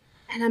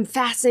 And I'm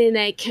fascinated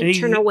that I can't And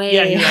he- turn away.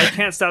 Yeah, I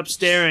can't stop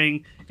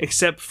staring.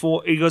 Except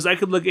for he goes, I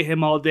could look at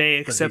him all day,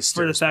 except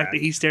for the stares fact back.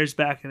 that he stares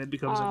back, and it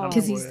becomes Oh.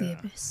 Because uncomfortable. he's the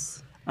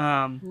abyss.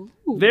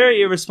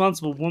 Very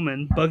irresponsible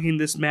woman bugging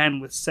this man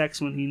with sex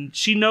when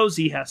she knows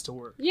he has to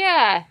work.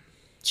 Yeah.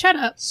 Shut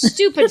up.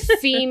 Stupid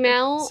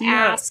female See,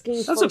 yeah, asking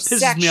that's for what pisses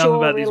me off sexual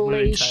about these women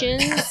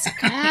relations. When they know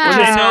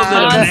that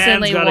a man's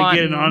Constantly got to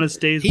get an wanting.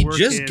 honest day's He work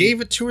just in.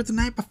 gave it to her the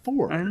night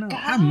before. I know.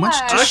 How much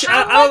Gosh, does she...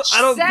 Actually, how much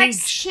I don't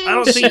sex think- can I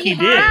don't think she he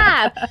did.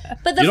 have?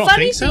 But the You don't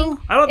funny think so? thing,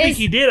 I don't think is-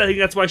 he did. I think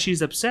that's why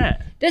she's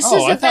upset. this is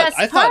the best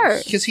I thought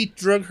part. because he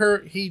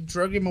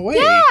drug him away.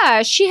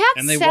 Yeah, she had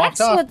And they sex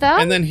walked off. with them.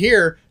 And then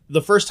here,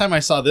 the first time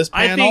I saw this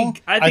I panel,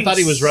 think- I think thought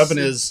he was rubbing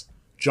s- his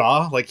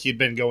jaw like he'd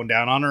been going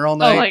down on her all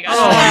night. Oh my god.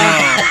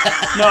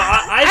 Oh no!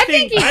 I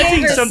think think he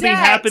gave her something sex.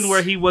 happened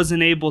where he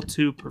wasn't able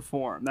to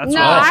perform. That's no,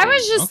 what I think.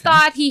 was just Okay.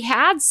 thought he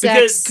had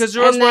sex. Because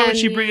why would and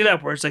she then- bring it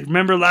up? Where it's like,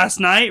 remember last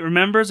night?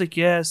 Remember? It's like,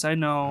 yes, I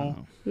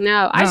know.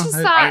 No, I No, just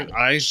I- thought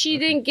I- she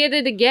didn't get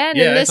it again,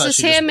 Yeah, and I this thought is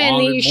she just him, and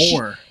wanted he,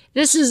 more.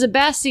 this is the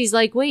best. He's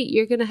like, wait,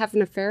 you're gonna have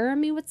an affair on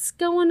me? What's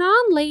going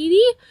on,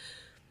 lady?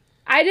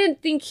 I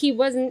didn't think he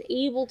wasn't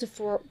able to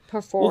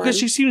perform. Well, because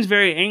she seems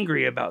very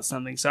angry about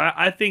something. So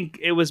I think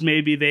it was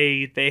maybe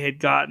they had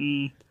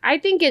gotten I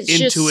think it's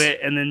into just it,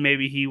 and then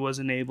maybe he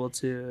wasn't able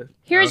to.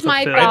 Here's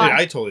my fulfill it. thought.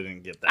 I totally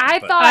didn't get that. I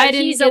but- thought I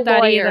didn't he's get a that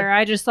lawyer. either.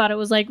 I just thought it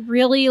was like,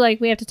 really?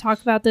 Like, we have to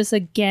talk about this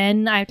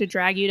again? I have to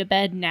drag you to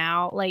bed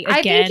now? Like, again?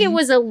 I think it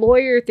was a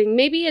lawyer thing.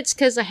 Maybe it's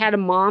because I had a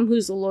mom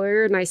who's a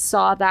lawyer, and I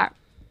saw that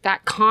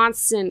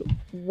constant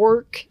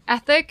work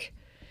ethic.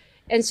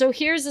 And so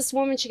here's this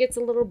woman, she gets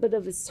a little bit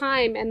of his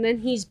time, and then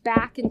he's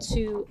back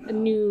into a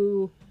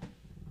new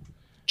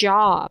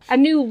job, a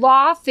new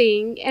law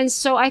thing. And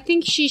so I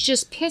think she's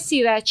just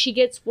pissy that she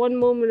gets one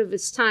moment of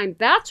his time.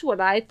 That's what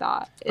I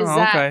thought. Is Oh,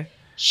 that okay.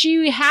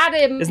 she had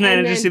him. Isn't that and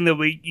then- interesting that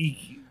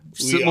We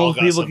most all got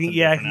people something can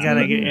different kind out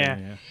of of get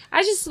it.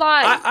 I just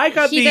thought I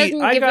got he doesn't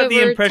the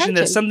give impression her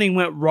that attention. something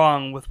went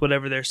wrong with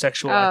whatever their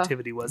sexual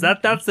activity was.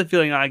 That's the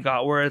feeling I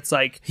got, where it's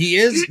like, He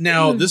is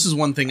now. This is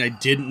one thing I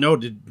didn't know.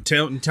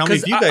 Tell me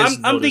because if you guys.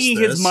 I'm noticed thinking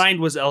this. his mind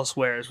was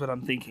elsewhere. Is what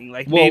I'm thinking.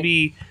 Like Well-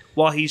 maybe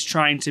while he's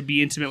trying to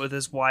be intimate with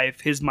his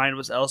wife, his mind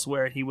was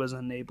elsewhere, and he was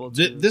unable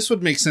to. This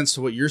would make sense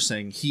to what you're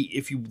saying.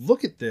 If you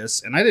look at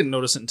this, and I didn't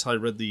notice it until I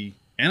read the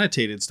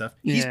annotated stuff.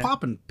 He's Yeah.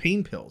 popping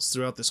pain pills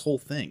throughout this whole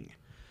thing,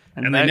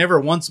 and that- they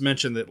never once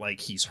mentioned that like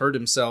he's hurt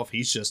himself.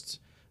 He's just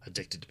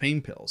addicted to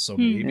pain pills. So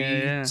maybe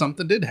Yeah.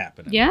 something did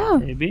happen. Yeah.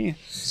 maybe.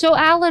 So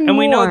Alan And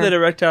we know Moore- that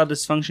erectile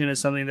dysfunction is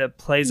something that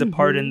plays a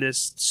part in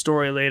this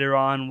story later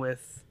on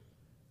with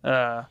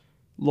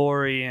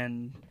Lori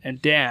and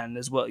Dan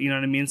as well. You know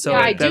what I mean? So yeah,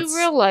 I like, do that's-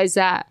 realize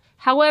that.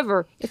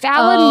 However, if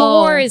Alan Oh.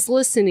 Moore is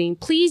listening,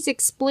 please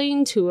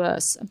explain to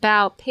us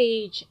about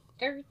page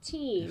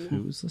 13.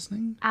 Who's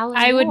listening? Alan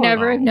I would Moore.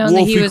 never have known that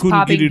he Wolfie was couldn't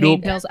popping get it pain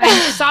up. pills. I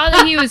saw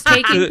that he was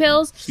taking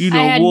pills. You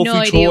know, I had Wolfie no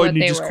idea tried what and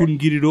he they just were. couldn't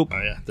get it up.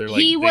 Oh yeah, they're like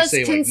He they was say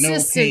like no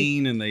consistent.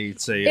 pain, and they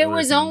say It other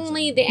was things,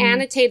 only and the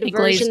annotated He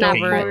glazed version of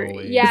over it.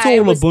 it. Yeah, It's it all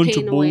a was bunch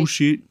pain of away.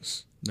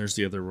 bullshit. There's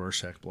the other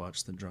Rorschach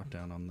blotch that dropped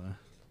down on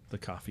the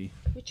coffee.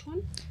 Which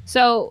one?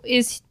 So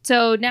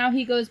now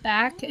he goes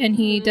back and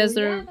he does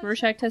the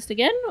Rorschach test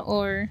again,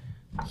 or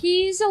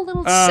He's a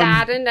little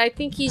saddened. I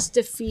think he's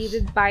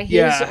defeated by his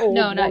Yeah. old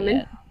no, not woman.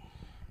 yet.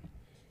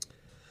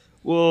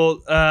 Well,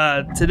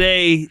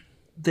 today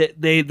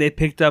they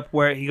picked up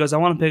where he goes, I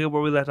want to pick up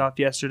where we left off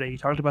yesterday. He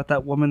talked about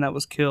that woman that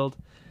was killed.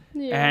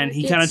 Yeah, And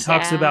he it's kind of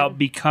talks sad. about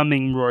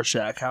becoming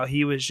Rorschach, how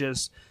he was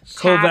just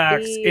Happy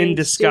Kovacs in and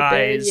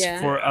disguise stupid,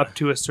 yeah. for up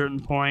to a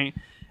certain point.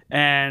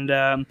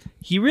 And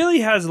he really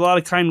has a lot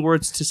of kind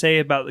words to say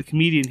about the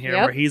comedian here,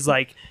 Yep. where he's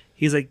like,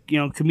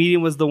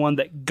 comedian was the one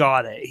that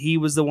got it. He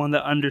was the one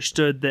that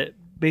understood that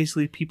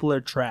basically people are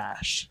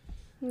trash.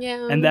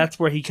 Yeah. And that's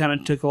where he kind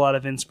of took a lot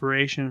of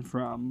inspiration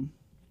from.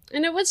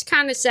 And it was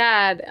kind of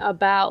sad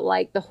about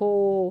like the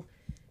whole.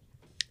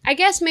 I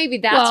guess maybe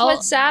that's Well,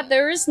 what's sad.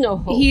 There is no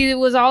hope. He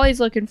was always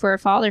looking for a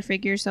father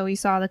figure, so he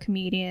saw the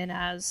comedian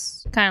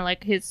as kind of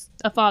like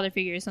a father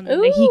figure, something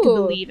that he could Ooh.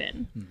 believe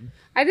in.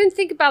 I didn't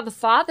think about the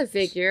father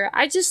figure.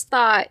 I just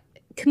thought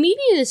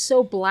comedian is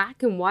so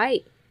black and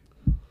white.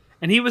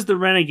 And he was the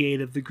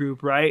renegade of the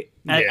group, right?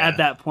 Yeah. At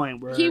that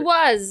point. Where He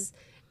was,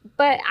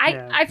 but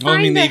Yeah. I find Well, I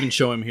mean, they that, even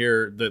show him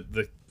here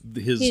that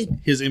He's-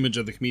 his image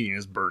of the comedian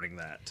is burning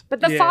that.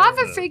 but the Yeah.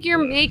 father figure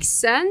makes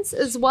sense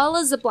as well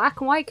as the black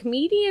and white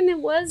comedian. It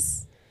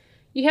was.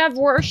 You have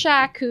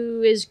Rorschach,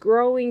 who is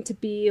growing to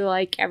be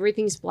like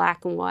everything's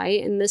black and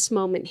white, and this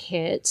moment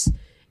hits,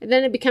 and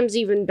then it becomes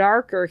even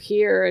darker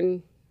here,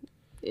 and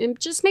it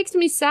just makes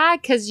me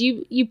sad because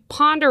you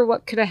ponder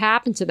what could have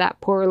happened to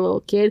that poor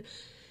little kid,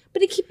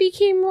 but he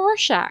became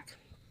Rorschach,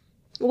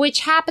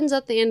 which happens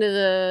at the end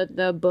of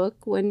the book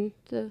when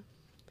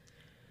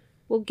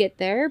we'll get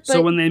there. But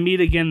So when they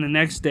meet again the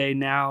next day,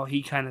 now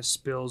he kind of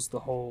spills the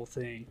whole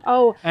thing.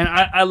 oh, And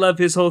I love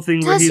his whole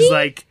thing where Does he's he?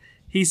 like,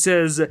 he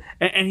says,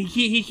 and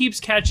he keeps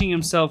catching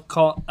himself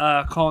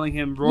calling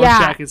him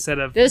Rorschach instead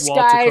of this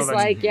Walter guy's Kovacs.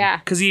 like, yeah.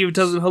 Because he even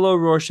tells him, hello,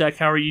 Rorschach,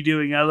 how are you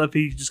doing? I love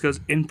he just goes,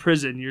 in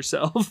prison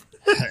yourself.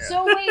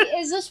 So wait,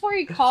 is this where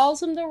he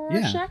calls him the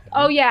Rorschach? Yeah.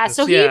 Oh yeah.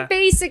 So Yeah. he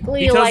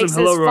basically He tells like him, says,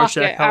 hello, "Fuck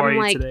Rorschach, it." how are I'm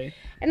you like, today?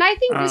 and I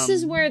think this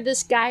is Um, where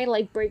this guy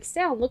like breaks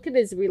down. Look at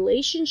his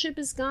relationship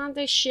has gone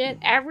to shit.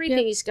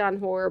 Everything's gone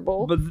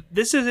horrible. But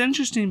this is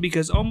interesting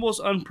because almost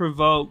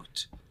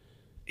unprovoked,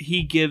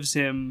 he gives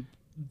him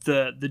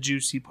the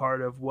juicy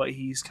part of what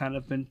he's kind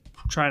of been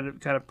trying to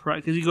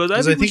because he goes,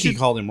 Because I we think he should-"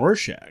 called him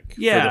Rorschach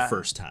for Yeah. the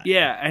first time.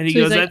 Yeah, and he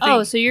So goes, he's like, I think,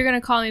 "Oh, so you're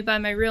gonna call me by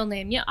my real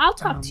name? Yeah, I'll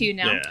talk to you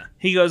now." Yeah.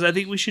 he goes, I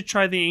think we should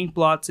try the ink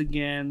blots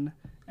again.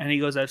 And he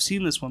goes, I've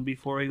seen this one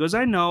before. He goes,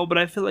 I know, but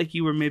I feel like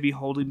you were maybe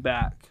holding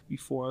back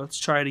before. Let's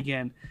try it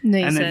again. And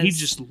And then he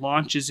just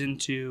launches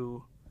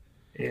into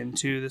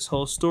this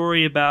whole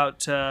story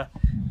about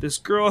this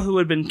girl who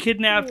had been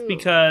kidnapped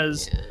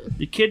because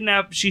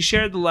she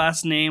shared the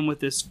last name with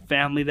this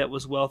family that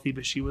was wealthy,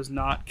 but she was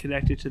not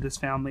connected to this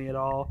family at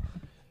all.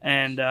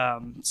 And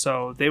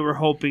so they were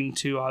hoping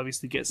to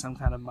obviously get some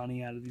kind of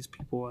money out of these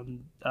people.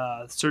 And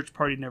the search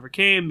party never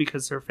came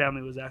because her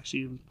family was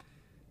actually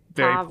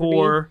very Poverty.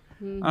 poor.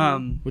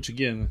 Which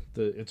again,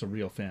 it's a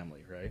real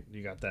family, right?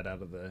 You got that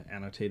out of the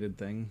annotated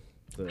thing.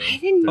 I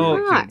didn't Oh,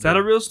 know. is that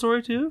a real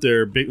story too?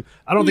 They're big.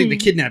 I don't think the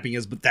kidnapping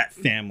is, but that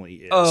family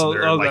is. Oh,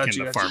 they're oh, like gotcha,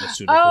 in the gotcha.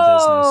 pharmaceutical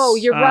Oh,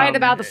 business. you're right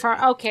about the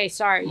farm. Okay,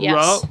 sorry.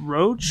 Yes.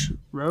 Roach?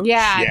 Yeah,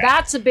 Yeah.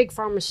 that's a big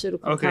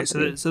pharmaceutical Okay,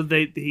 company. so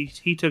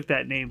he took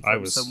that name from I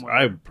was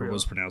somewhere.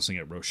 pronouncing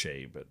it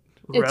Roche, but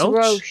It's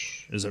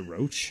Roche. is it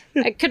Roche?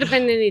 It could have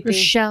been anything.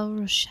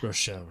 Rochelle.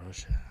 Rochelle.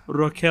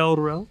 Raquel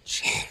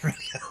Welch.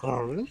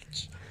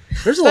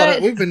 There's a lot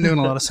of. We've been doing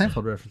a lot of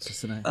Seinfeld references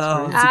tonight.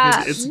 Oh,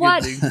 it's a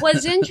What good thing.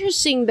 was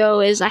interesting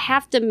though is I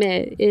have to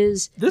admit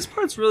is This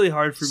part's really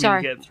hard for me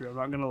Sorry. to get through. I'm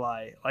not gonna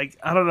lie. Like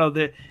I don't know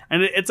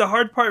and it's a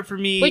hard part for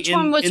me. which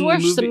one was in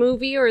worse, the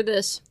movie or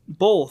this?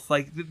 Both.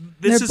 Like this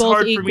They're is both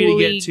hard for me to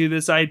equally get to.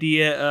 This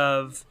idea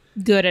of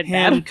Good at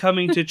him bad.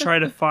 coming to try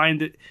to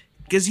find it,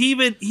 because he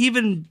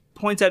even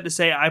points out to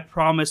say, "I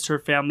promised her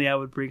family I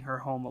would bring her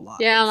home alive."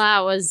 Yeah, that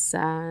was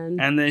sad.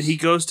 And then he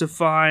goes to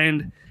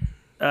find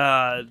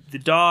the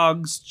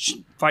dogs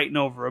fighting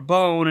over a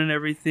bone and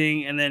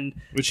everything, and then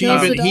Which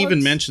Kills the he even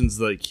dogs? mentions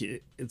like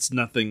it's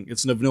nothing.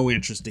 It's of no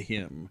interest to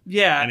him.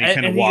 yeah, And he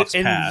kinda walks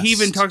and past. he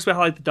even talks about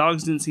how like the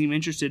dogs didn't seem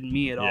interested in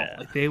me at all. Yeah.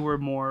 Like they were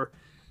more.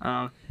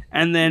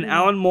 And then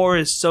Alan Moore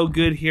is so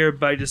good here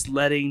by just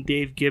letting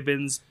Dave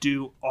Gibbons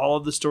do all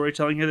of the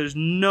storytelling here. There's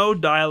no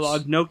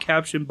dialogue, no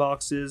caption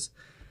boxes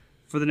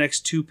for the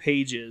next 2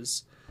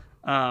 pages,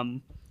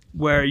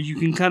 where you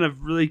can kind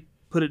of really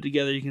put it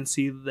together. You can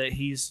see that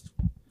he's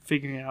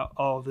figuring out,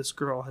 oh, this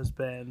girl has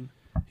been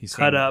He's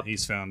cut found, up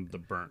He's found the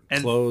burnt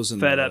and clothes and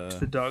fed up to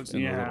the dogs.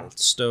 and the Yeah, little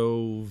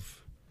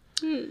stove.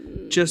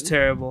 just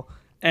terrible.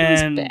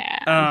 And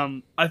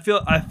bad. I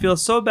feel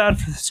so bad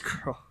for this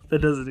girl that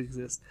doesn't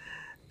exist,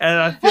 and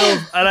I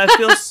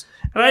feel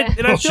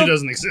Well, she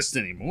doesn't exist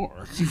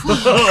anymore.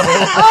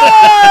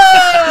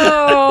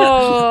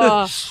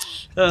 Oh,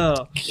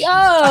 Oh,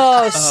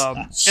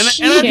 yes. and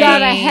You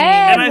got a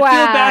head and I feel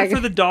bad wag. for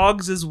the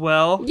dogs as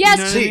well. Yes, you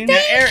know what I See, mean?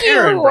 now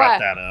Aaron you. brought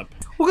that up.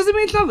 Well, because I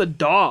mean, it's not the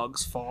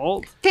dog's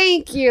fault.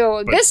 Thank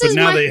you. But, This but is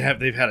now my.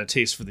 they've had a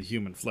taste for the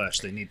human flesh.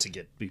 They need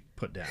to be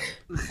put down.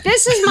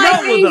 This is my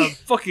Not thing. with a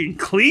fucking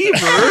cleaver.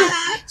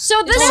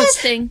 So this is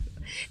Interesting.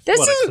 This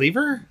What, is a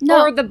cleaver?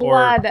 No, or the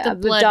blood the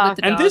of the blood dog. with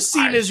the And this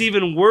dog. scene is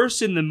even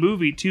worse in the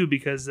movie too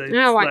because it's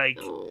No, like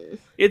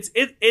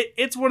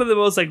it's one of the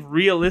most like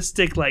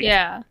realistic like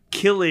Yeah.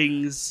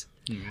 killings.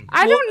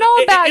 I don't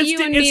know about It's you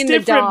di- and me and the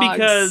It's different dogs.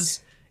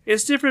 because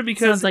it's different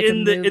because Sounds like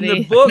in a the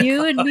movie. book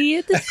You and me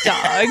at the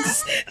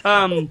dogs.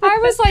 I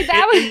was like,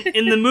 that was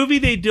in the movie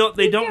they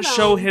don't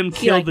show him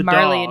kill like the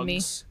Marley and me.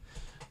 dogs,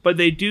 but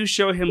they do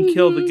show him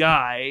kill the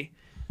guy.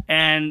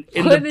 And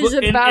in What the, is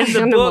it in about the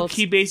book, animals?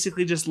 he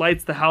basically just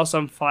lights the house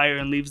on fire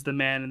and leaves the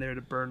man in there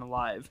to burn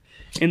alive.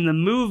 In the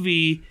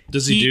movie,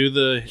 Does he do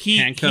the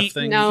handcuff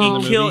thing? No.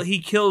 in the movie? He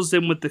kills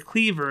him with the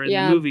cleaver in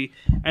Yeah. the movie,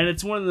 and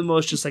it's one of the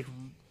most just like.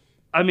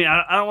 I mean,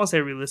 I don't want to say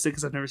realistic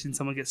because I've never seen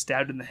someone get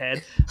stabbed in the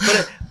head,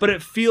 but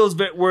it feels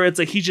where it's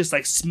like he's just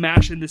like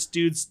smashing this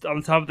dude on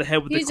the top of the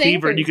head with He's the cleaver,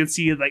 angry. and you can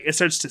see like it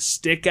starts to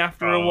stick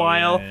after a Oh,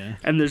 while, yeah.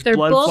 and there's They're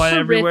blood both flying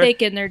everywhere.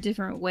 horrific in their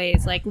different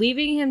ways. Like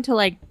leaving him to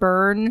like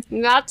burn,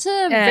 that's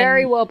a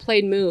very well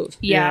played move.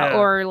 Yeah.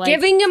 or like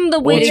Giving him the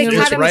way Well, to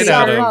it's cut right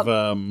out himself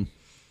of up.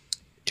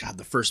 God,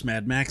 the first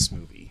Mad Max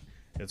movie.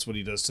 That's what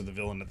he does to the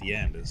villain at the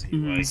end. Is he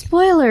like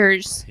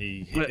spoilers.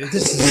 you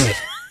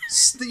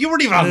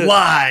weren't even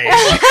alive.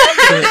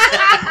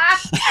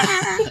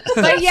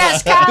 But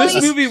yes, This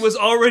Kylie's movie was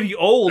already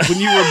old when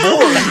you were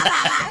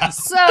born.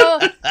 so,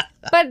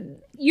 but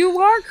you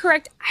are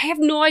correct. I have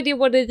no idea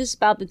what it is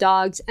about the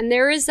dogs, and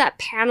there is that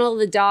panel of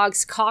the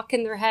dogs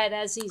cocking their head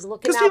as he's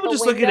looking Because out people the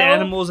just window. look at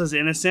animals as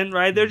innocent,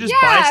 right? They're just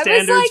Yeah, it was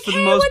bystanders like, for the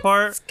hey, most what's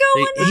part.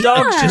 going They on? eat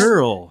dogs the just-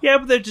 girl. Yeah,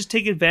 but they just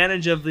take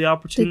advantage of the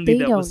opportunity they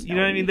that was. don't You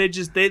know what I know. mean? They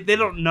just they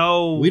don't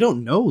know. We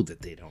don't know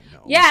that they don't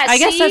know. Yeah, I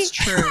guess see? that's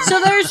true.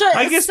 So there's a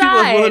I guess people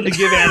are willing to side.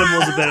 give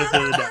animals a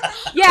benefit of the doubt.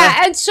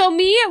 Yeah, and so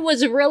me, it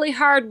was really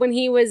hard when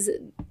he was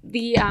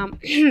the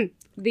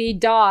the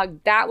dog.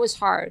 That was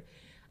hard.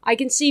 I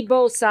can see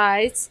both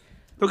sides.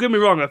 Don't get me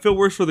wrong. I feel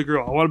worse for the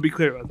girl. I want to be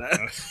clear about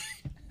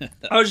that.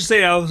 I was just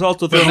saying. I was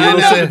also But feeling a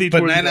little sympathy but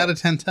towards 9 the out girl. of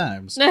 10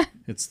 times,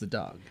 it's the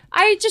dog.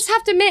 I just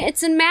have to admit,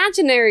 it's an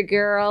imaginary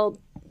girl,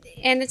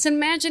 and it's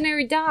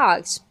imaginary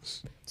dogs.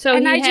 So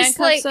And he I just,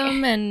 handcuffs like-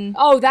 him and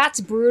Oh, that's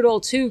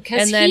brutal too,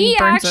 because And then he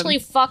burns actually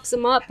him. fucks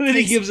him up. And then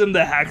he gives him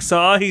the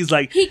hacksaw. He's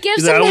like, He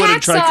gives he's like, him I the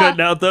wouldn't try hacksaw.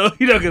 cutting out though.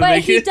 You're not gonna But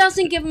make he it.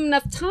 doesn't give him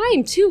enough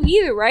time too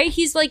either, right?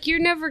 He's like, you're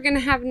never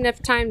gonna have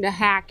enough time to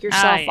hack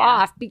yourself yeah.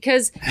 off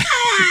because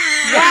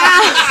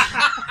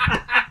wow.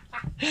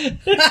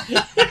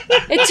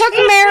 It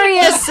took Mary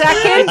a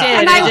second,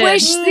 and it I did.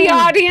 wish the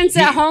audience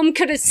at home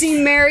could have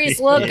seen Mary's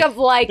look of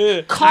like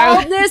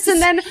calmness,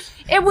 and then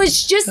it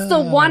was just the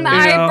one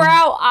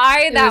eyebrow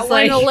eye that was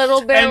went like- a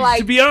little bit And like.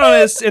 to be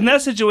honest, in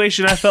that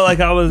situation, I felt like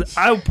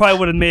I probably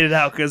would have made it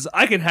out because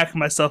I can hack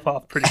myself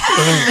off pretty quick.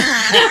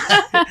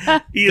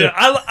 I'm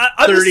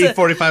just 30, saying,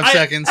 45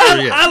 seconds.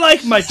 I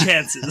like my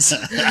chances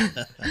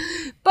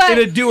but in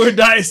a do or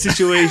die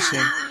situation.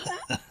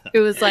 it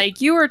was like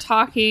you were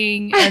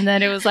talking, and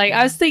then it was like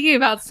I was thinking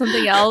about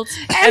something else,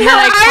 and and then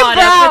her I caught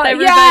up eyebrow, with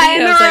everybody. yeah,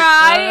 and I her was like,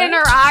 eye what? and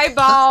her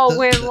eyeball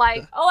went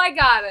like, oh, I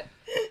got it.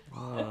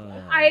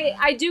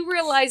 I do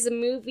realize the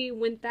movie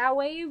went that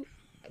way.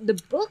 The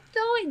book,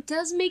 though, it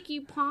does make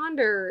you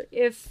ponder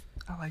if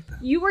I like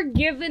that. you were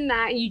given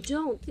that. You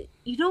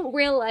don't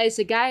realize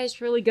the guy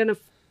is really gonna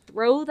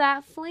throw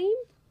that flame.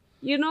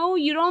 You know,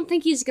 you don't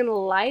think he's gonna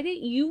light it.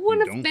 You You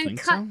wouldn't don't have been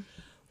think cut. so?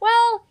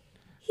 Well,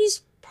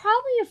 he's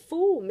probably a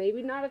fool.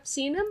 Maybe not have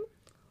seen him.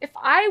 If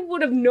I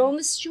would have known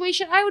the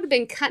situation, I would have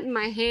been cutting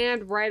my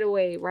hand right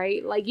away,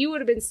 right? Like you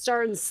would have been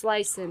starting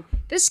slicing.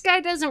 This guy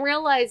doesn't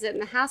realize it,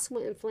 and the house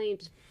went in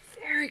flames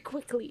very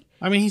quickly.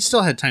 I mean, he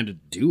still had time to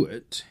do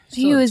it.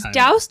 He still had was time.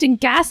 doused in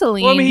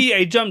gasoline. Well, I mean,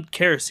 he jumped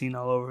kerosene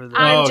all over the.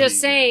 I'm Oh, just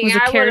yeah. saying, Was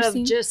it I would have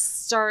kerosene?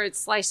 just started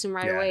slicing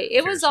right Yeah, away.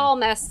 It was kerosene. all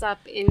messed up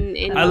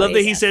in I love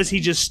that he ways. says he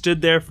just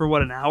stood there for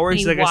what, an hour.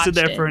 He's He like, I stood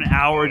there watched for it. an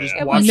hour, just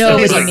Yeah. watched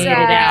Nobody it. made it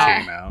out.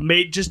 Came out.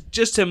 Made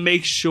just to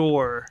make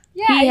sure.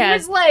 Yeah, he he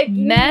has was like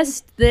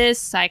messed this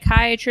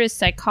psychiatrist,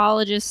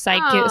 psychologist,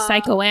 Aw.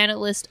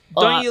 psychoanalyst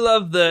Don't up. you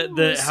love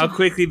the how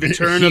quickly the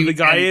turn of the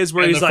guy is,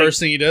 where and he's the like,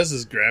 first thing he does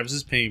is grabs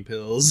his pain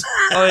pills.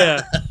 oh yeah.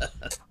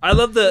 I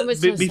love It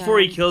was so before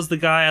he sad. kills the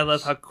guy. I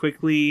love how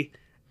quickly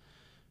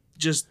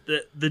just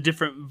the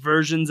different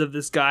versions of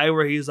this guy,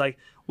 where he's like,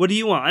 "What do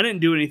you want? I didn't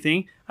do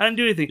anything. I didn't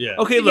do anything." Yeah.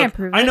 Okay, You look, can't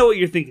prove I it. know what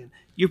you're thinking.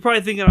 You're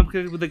probably thinking I'm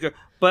cooking with the girl,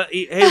 but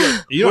hey,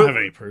 look, You don't what- have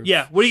any proof.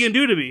 Yeah, what are you gonna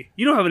do to me?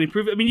 You don't have any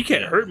proof. I mean, you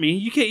can't hurt me.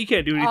 You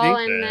can't do anything. all,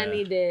 and then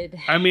he did.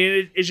 I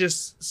mean, it's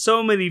just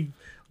so many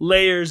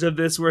layers of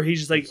this where he's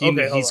just like, okay,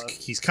 hold on.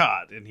 He's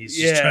caught, and he's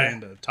Yeah. just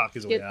trying to talk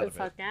his way Get out the of it.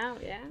 fuck out,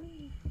 yeah.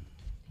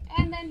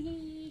 And then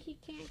he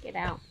can't get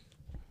out.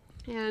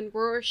 And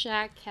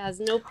Rorschach has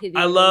no pity.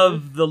 I on him.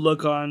 love the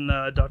look on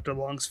Dr.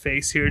 Long's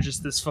face here,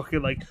 just this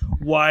fucking like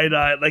wide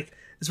eye, like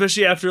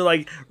especially after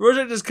like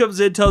Rorschach just comes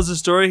in, tells the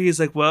story. He's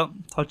like, "Well,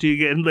 talk to you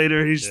again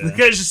later." He's the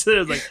guy's just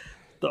sitting there like,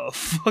 "The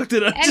fuck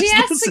did I And just he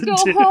has to listen go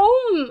to?"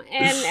 home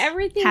and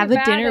everything. Have a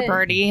about dinner it.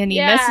 party, and he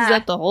Yeah. messes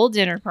up the whole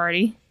dinner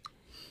party.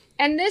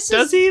 And this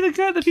Does is he? The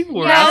guy that people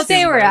were No, asking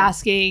they were about.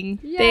 asking.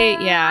 Yeah, They,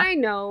 yeah. I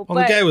know, Well,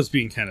 but the guy was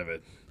being kind of a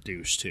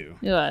douche too.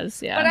 It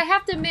was, yeah. But I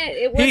have to admit,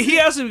 it was. He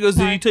asked him, he goes,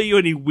 did he tell you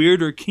any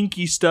weird or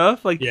kinky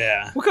stuff? Like,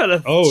 Yeah. what kind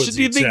of Oh, shit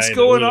do you think's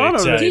going on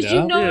over there? Did you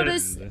up?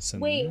 notice? Yeah, listen.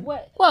 Wait,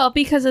 what? Well,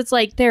 because it's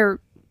like they're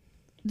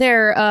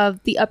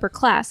of the upper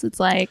class. It's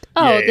like,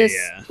 this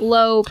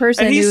low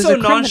person And he's who's so a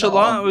criminal.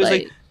 nonchalant. It was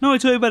like, no, I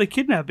told you about a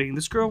kidnapping.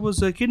 This girl was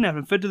kidnapped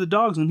and fed to the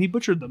dogs, and he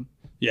butchered them.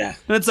 Yeah.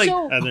 And it's like,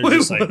 So- And they're wait,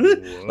 just like, what?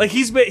 whoa. Like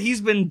he's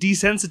been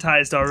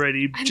desensitized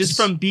already just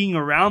from being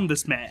around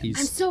this man. I'm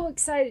so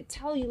excited to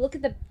tell you. Look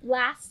at the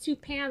last two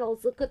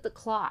panels. Look at the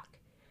clock.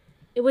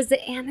 It was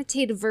the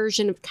annotated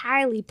version of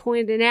Kylie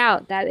pointing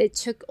out that it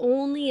took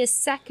only a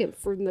second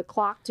for the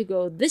clock to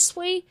go this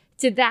way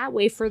to that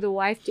way for the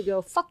wife to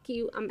go, fuck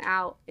you, I'm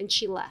out. And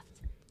she left.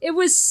 It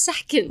was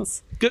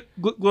seconds.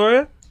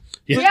 Gloria?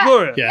 Yeah.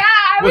 Gloria? Yeah. Yeah,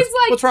 I was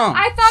like, what's wrong?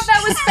 I thought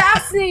that was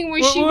fascinating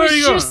when she Where was are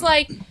you just going?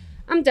 like,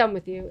 I'm done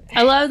with you.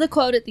 I love the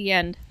quote at the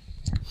end.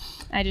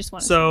 I just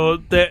want to So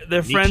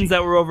their friends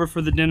that were over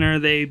for the dinner,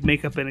 they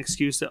make up an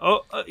excuse that,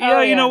 you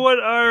yeah. know what,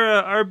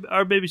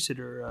 our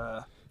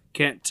babysitter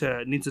can't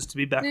needs us to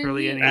be back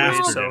early anyway.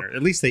 After So dinner.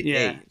 At least they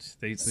yeah. ate.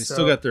 They So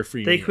still got their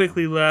free they meal.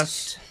 quickly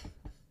left.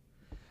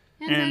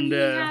 And And,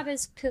 then he had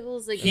his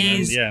pills again.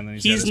 He's Yeah, and then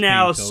he's he's got his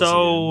now pain pills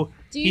so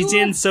Do you he's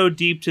in have- so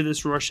deep to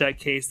this Rorschach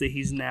case that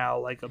he's now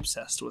like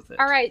obsessed with it.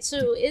 All right,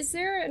 so is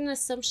there an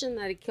assumption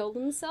that he killed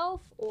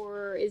himself,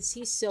 or is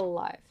he still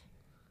alive?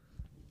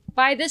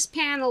 By this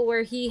panel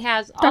where he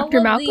has all Dr.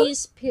 of Malcolm?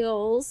 these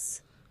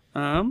pills,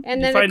 And and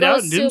you then it find out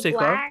goes in to Doomsday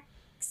Clock.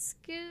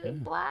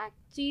 black.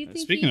 Do you think?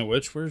 Speaking he, of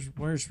which,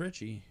 where's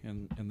Richie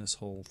in this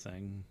whole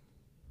thing?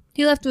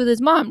 He left with his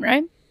mom,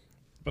 right?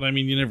 But I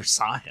mean, you never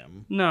saw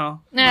him.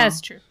 No,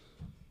 That's true.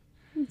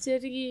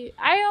 did he?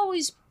 I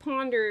always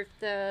ponder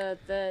if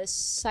the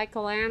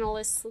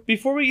psychoanalyst.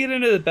 Before we get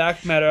into the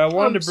back matter, I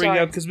wanted I'm to bring sorry.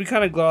 up, because we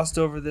kind of glossed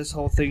over this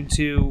whole thing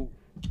too.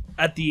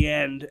 At the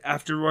end,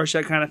 after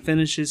Rorschach kind of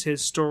finishes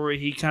his story,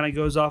 he kind of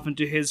goes off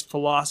into his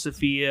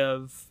philosophy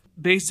of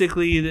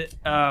basically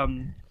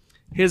that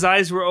his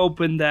eyes were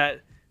opened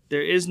that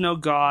there is no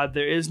God,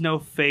 there is no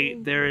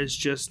fate, there is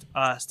just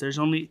us. There's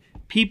only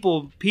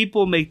people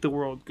make the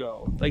world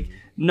go. Like,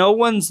 no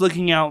one's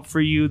looking out for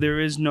you. There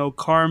is no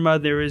karma,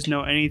 there is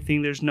no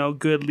anything. There's no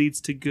good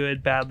leads to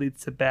good, bad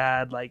leads to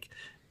bad. Like,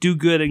 do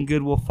good and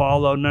good will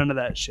follow. None of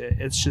that shit.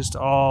 It's just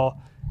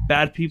all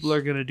bad people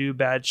are gonna do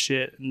bad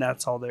shit, and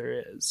that's all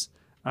there is.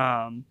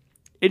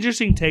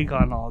 Interesting take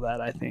on all that.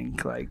 I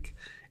think like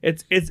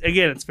it's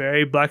again, it's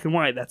very black and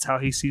white. That's how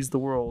he sees the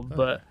world.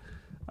 But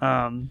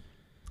I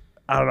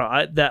don't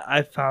know.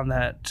 I found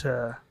that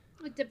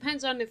It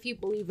depends on if you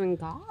believe in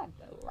God,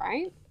 though,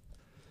 right?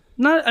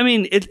 not. I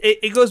mean,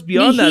 it goes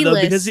beyond that though,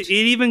 because it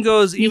even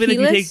goes even if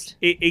you take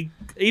Nihilist?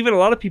 even a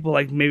lot of people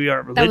like maybe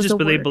aren't was religious, the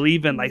but they word.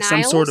 believe in like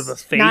some sort of a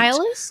fate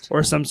Nihilist?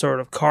 or some sort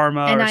of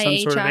karma or some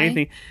sort of NIHI?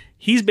 anything.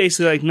 He's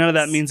basically like none of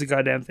that means a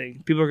goddamn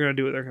thing. People are gonna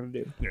do what they're gonna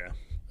do. Yeah.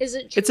 Is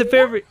it? True?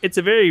 It's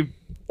a very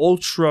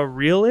ultra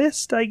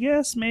realist, I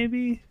guess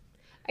maybe,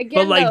 Again,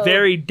 but like though,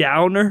 very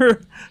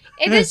downer.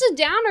 It is a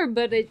downer,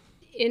 but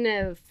in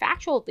a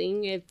factual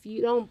thing, if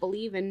you don't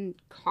believe in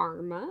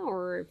karma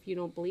or if you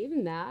don't believe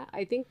in that,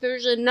 I think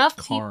there's enough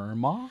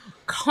karma.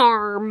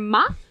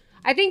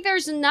 I think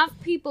there's enough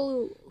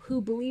people who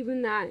believe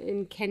in that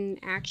and can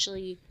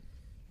actually,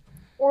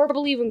 or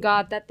believe in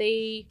God, that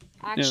they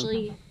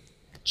actually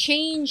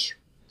change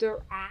their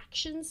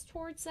actions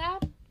towards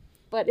that.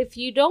 But if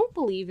you don't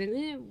believe in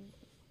it,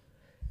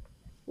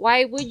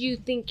 why would you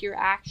think your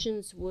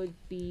actions would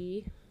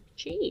be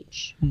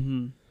changed?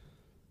 Mm-hmm.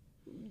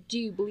 Do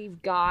you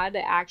believe God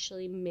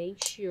actually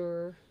makes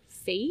your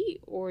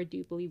fate, or do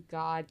you believe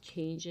God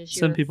changes your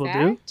Some people do.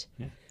 effect?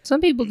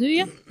 Some people do,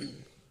 yeah.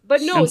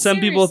 But no, And some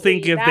people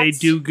think seriously, if they that's-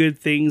 do good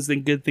things,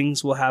 then good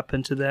things will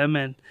happen to them.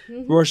 And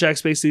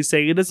Rorschach's basically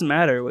saying it doesn't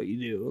matter what you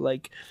do.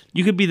 Like,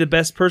 you could be the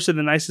best person,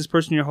 the nicest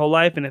person your whole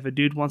life, and if a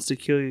dude wants to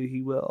kill you,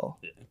 he will.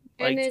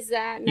 and like, is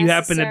that You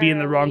happen to be in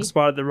the wrong necessarily-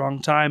 spot at the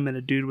wrong time, and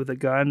a dude with a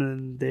gun,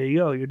 and there you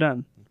go, you're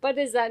done. But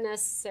is that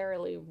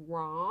necessarily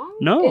wrong?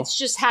 No. It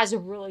just has a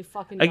really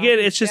fucking Again,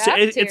 dark it's just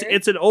effect here.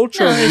 it's an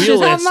ultra No, it's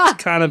just realist not.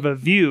 kind of a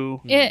view.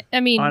 I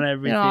mean, On in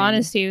everything. all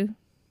honesty,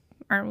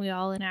 aren't we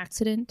all an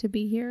accident to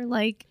be here?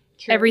 Like,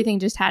 True. everything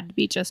just had to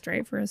be just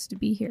right for us to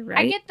be here, right?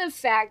 I get the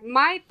fact.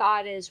 My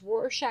thought is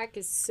Rorschach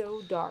is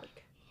so dark,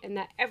 and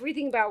that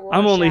everything about Rorschach.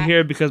 I'm only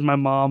here because my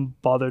mom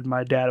bothered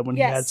my dad when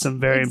he Yes, had some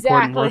very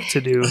important work to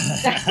do.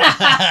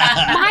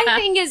 My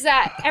thing is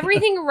that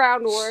everything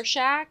around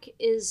Rorschach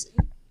is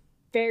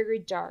very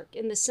dark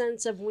in the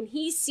sense of when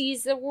he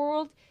sees the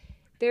world,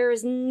 there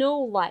is no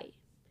light.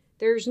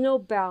 There's no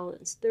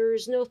balance. There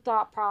is no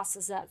thought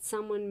process that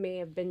someone may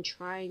have been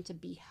trying to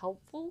be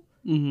helpful.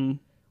 hmm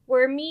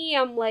Where me,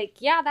 I'm like,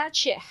 yeah, that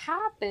shit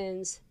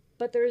happens,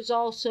 but there's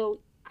also,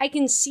 I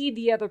can see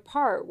the other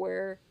part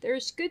where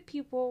there's good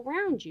people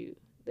around you.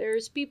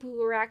 There's people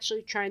who are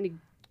actually trying to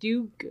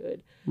do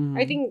good.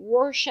 I think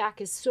Rorschach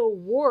is so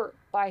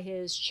warped by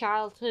his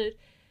childhood,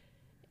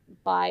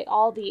 by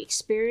all the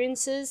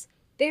experiences.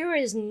 There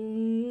is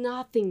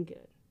nothing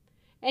good.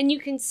 And you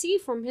can see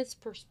from his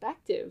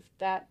perspective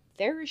that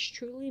there is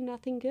truly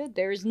nothing good.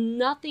 There is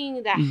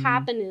nothing that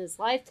happened in his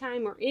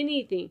lifetime or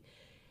anything.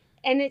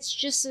 And it's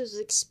just his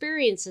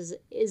experiences.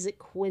 Is it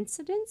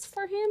coincidence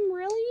for him,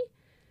 really?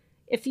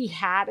 If he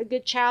had a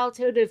good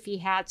childhood, if he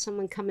had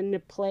someone come into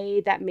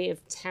play that may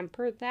have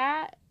tempered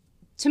that.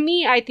 To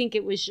me, I think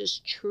it was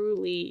just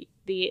truly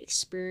the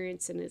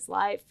experience in his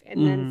life.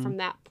 And then from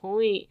that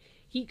point,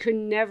 he could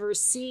never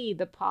see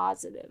the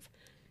positive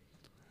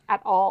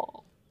at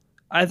all.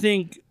 I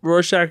think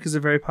Rorschach is a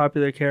very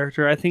popular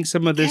character. I think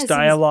some of this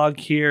dialogue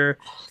here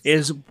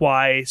is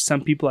why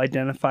some people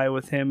identify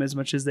with him as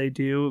much as they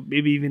do,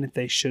 maybe even if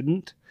they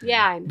shouldn't.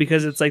 Yeah.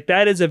 Because it's like,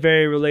 that is a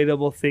very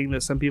relatable thing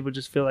that some people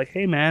just feel like,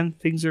 hey man,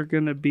 things are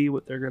going to be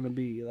what they're going to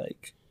be.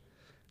 Like,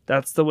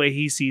 that's the way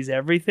he sees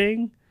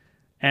everything.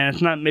 And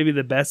it's not maybe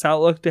the best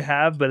outlook to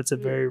have, but it's a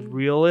very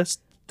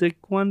realistic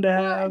one to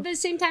Well, have. at the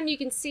same time, you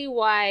can see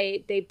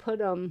why they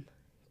put him,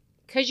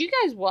 because you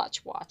guys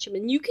watch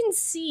Watchmen. You can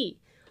see.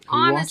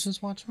 Who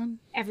watches Watchmen?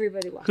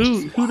 Everybody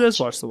watches. Who does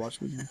watch The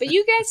Watchmen? But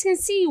you guys can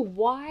see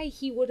why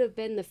he would have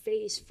been the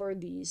face for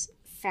these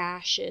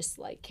fascist,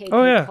 like KKK.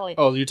 Oh, yeah.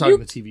 Oh, you're talking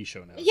the TV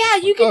show now. Yeah,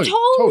 you can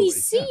totally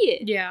see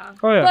it. Yeah.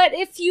 Oh yeah. But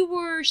if you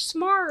were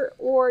smart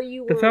or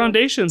you were The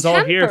foundation's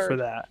all here for tempered-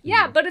 that.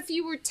 Yeah, but if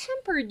you were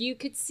tempered, you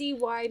could see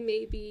why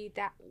maybe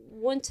that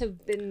wouldn't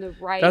have been the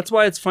right. That's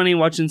why it's funny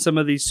watching some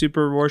of these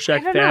super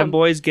Rorschach I don't know.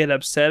 fanboys get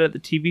upset at the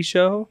TV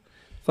show.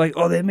 It's like,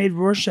 oh, they made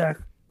Rorschach.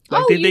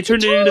 Like, Oh, they you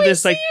turned could it into totally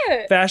this like see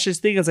it.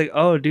 fascist thing. It's like,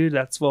 oh, dude,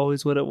 that's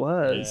always what it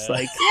was. Yeah.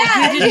 Like,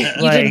 Yeah,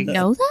 You Like- didn't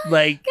know that?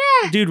 like,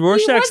 Yeah, dude, he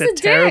Rorschach's was a a dick.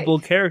 terrible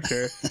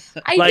character.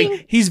 I Like,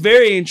 think he's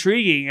very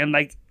intriguing, and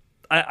like,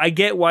 I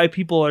get why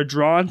people are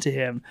drawn to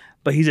him,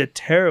 but he's a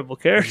terrible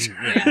character.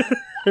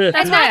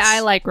 That's why I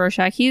like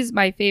Rorschach. He's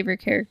my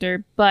favorite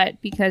character,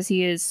 but because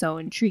he is so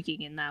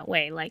intriguing in that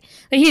way. Like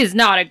he is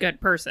not a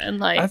good person.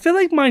 Like I feel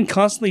like mine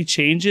constantly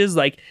changes.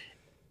 Like,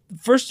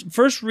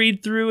 first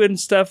read through and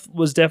stuff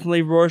was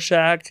definitely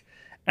Rorschach.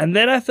 And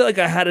then I feel like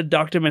I had a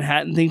Dr.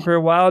 Manhattan thing for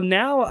a while.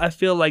 Now I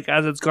feel like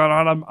as it's gone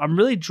on, I'm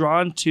really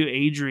drawn to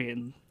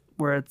Adrian,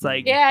 where it's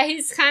like, yeah,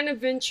 he's kind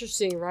of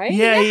interesting, right?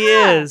 yeah, he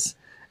is.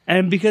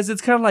 And because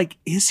it's kind of like,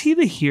 is he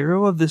the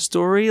hero of the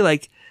story?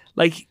 Like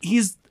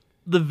he's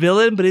the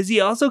villain, but is he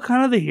also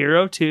kind of the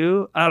hero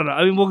too? I don't know.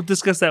 I mean, we'll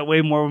discuss that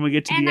way more when we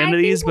get to And the end I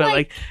of these. think, But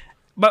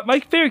like- my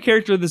favorite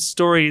character in this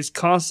story is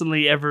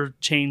constantly ever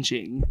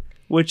changing,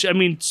 which I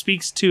mean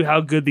speaks to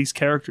how good these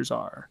characters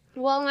are.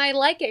 Well, and I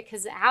like it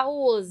because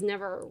Owl is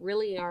never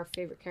really our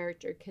favorite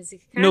character because he's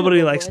kind Nobody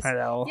of a likes wuss. Night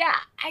Owl. Yeah,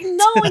 I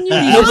know, and you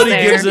Nobody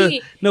want gives him to a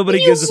be. nobody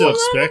And gives you a want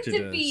expected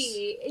him to is.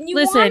 be, and you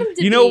Listen, want him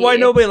to You know be. why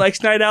nobody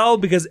likes Night Owl?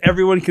 Because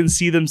everyone can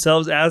see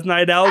themselves as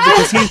Night Owl.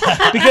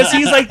 Because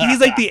he's like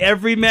the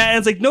everyman.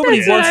 It's like nobody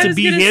That's what wants I to was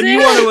be gonna him. say. You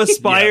want to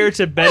aspire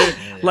to better.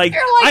 Like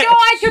You're like,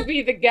 I could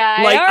be the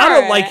guy. like All I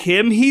don't right. like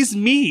him. He's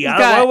me. he's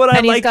Why would I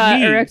and like he's got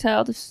me?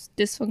 erectile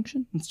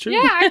dysfunction. It's true.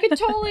 Yeah, I could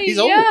totally. He's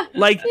old. yeah.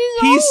 Like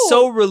He's he's old.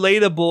 so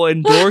relatable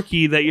and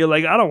dorky that you're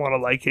like, I don't want to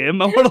like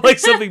him. I want to like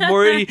something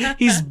more.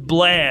 He's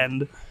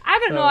bland. I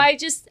don't know.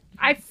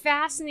 I'm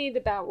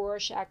fascinated about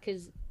Rorschach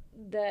because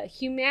the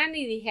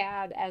humanity he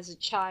had as a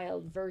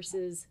child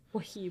versus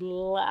what he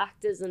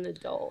lacked as an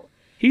adult.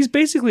 He's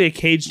basically a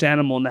caged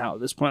animal now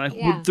at this point.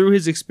 Like Yeah. through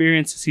his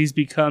experiences, he's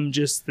become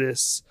just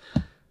this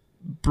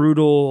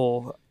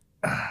brutal,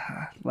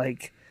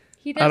 like.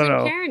 He I don't doesn't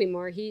know. care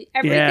anymore. Everything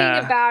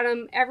Yeah. about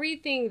him,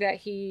 everything that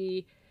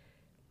he.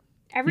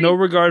 No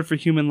regard for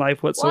human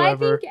life Well, I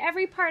whatsoever. think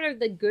every part of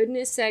the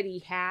goodness that he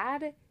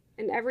had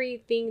and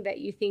everything that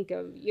you think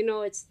of,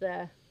 it's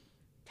the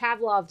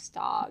Pavlov's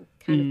dog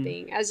kind of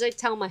thing. As I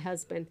tell my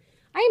husband,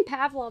 I am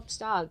Pavlov's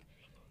dog.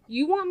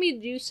 You want me to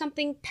do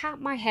something, pat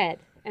my head,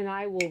 and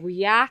I will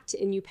react,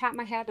 and you pat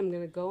my head, I'm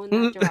going to go in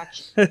that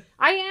direction.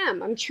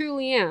 I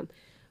truly am.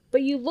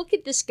 But you look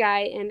at this guy,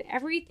 and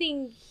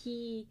everything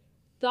he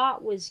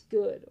thought was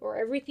good, or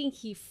everything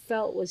he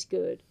felt was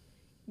good,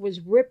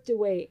 was ripped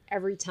away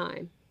every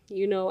time,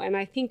 and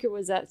I think it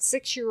was that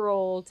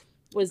 6-year-old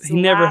was he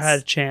the never last- had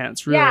a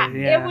chance,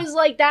 really. Yeah, it was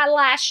like that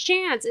last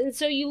chance. And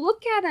so you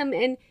look at him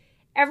and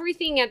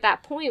everything at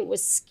that point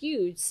was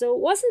skewed. So it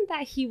wasn't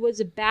that he was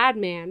a bad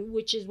man,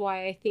 which is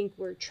why I think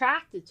we're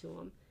attracted to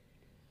him.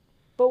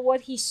 But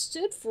what he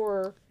stood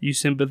for, You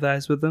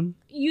sympathize with him?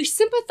 you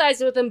sympathize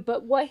with him,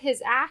 but what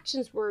his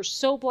actions were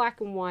so black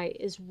and white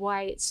is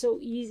why it's so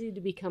easy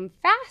to become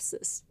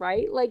fascist,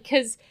 right? Like,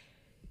 because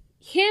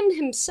him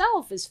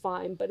himself is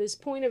fine, but his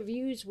point of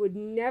views would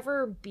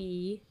never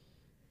be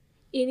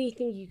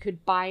anything you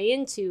could buy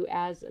into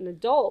as an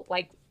adult,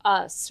 like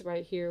us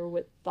right here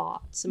with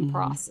thoughts and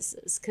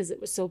processes, because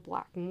it was so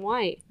black and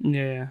white.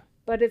 Yeah.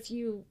 But if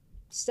you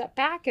step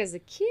back as a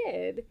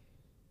kid,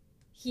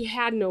 he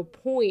had no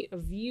point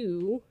of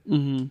view.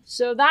 Mm-hmm.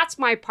 So that's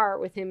my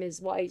part with him,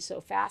 is why he's so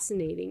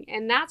fascinating.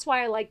 And that's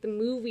why I like the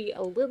movie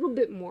a little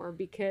bit more,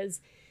 because,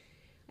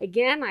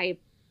 again, I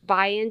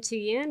buy into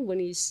the end when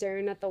he's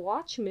staring at the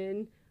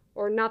Watchman,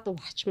 or not the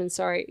Watchman,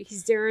 sorry.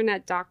 He's staring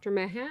at Dr.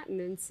 Manhattan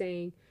and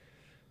saying,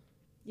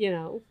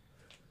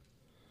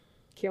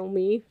 kill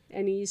me.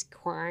 And he's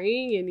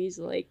crying and he's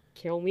like,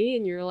 kill me.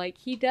 And you're like,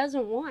 he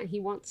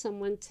wants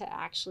someone to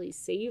actually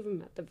save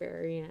him at the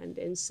very end.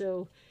 And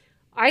so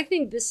I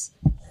think this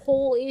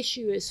whole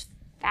issue is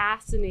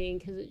fascinating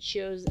because it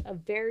shows a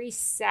very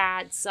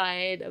sad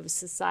side of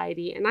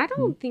society. And I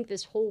don't think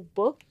this whole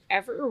book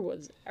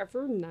was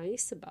ever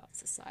nice about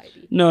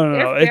society.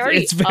 No.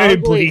 It's very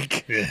ugly.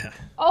 bleak. Yeah.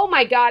 Oh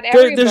my God,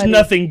 There's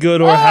nothing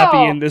good or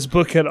happy in this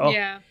book at all.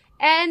 Yeah.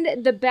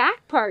 And the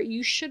back part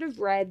you should have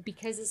read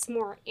because it's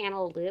more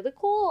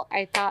analytical.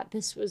 I thought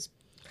this was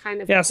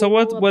kind of So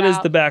cool what is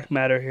about- the back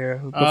matter here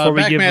before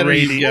we back give matter,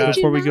 rating? you got-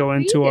 Before we Did go not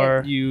into read it.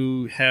 our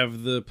You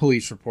have the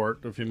police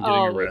report of him getting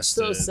Oh,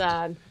 arrested. it's so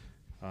sad.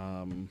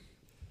 Um,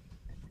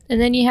 And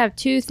then you have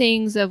 2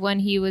 things of when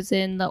he was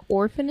in the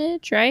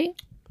orphanage, right?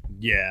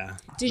 yeah.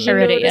 Did I you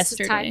read it notice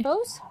the yesterday.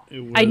 typos? It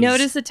I was-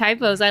 noticed the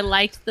typos. I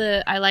liked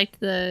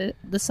the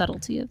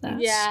subtlety of that.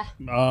 Yeah.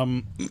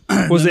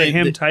 was then it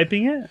him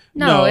typing it?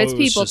 No, it's it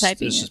was people just-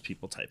 typing It's it. just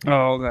people typing.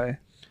 Oh, okay.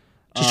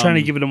 Just trying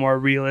to Um, give it a more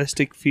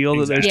realistic feel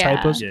that there's Exactly.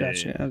 typos. Yeah,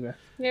 Gotcha. yeah. Okay.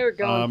 They were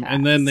going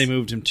And then they fast.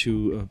 moved him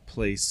to a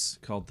place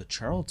called the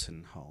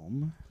Charlton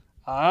home.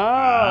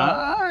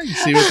 You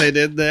see what they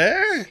did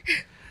there?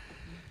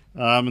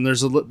 And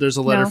there's a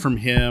letter No. from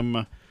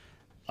him,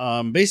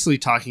 basically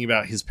talking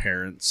about his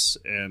parents,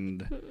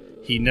 and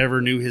he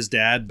never knew his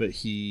dad, but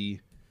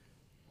he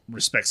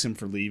respects him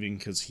for leaving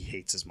because he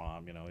hates his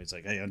mom. You know, he's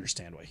like, I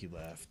understand why he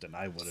left, and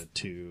I would have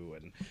too.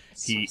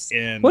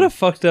 And What a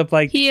fucked up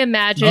He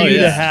imagines Oh,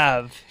 yeah. to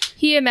have.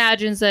 he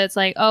imagines that it's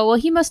like, oh well,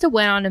 he must have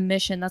went on a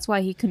mission. That's why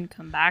he couldn't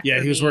come back. yeah,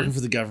 for he was me. working for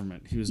the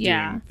government. He was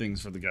Yeah. doing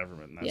things for the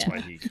government, and that's Yeah. why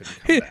he couldn't come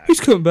Hey, back. he's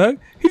coming back.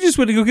 He just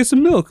went to go get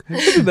some milk.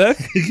 He'll be back.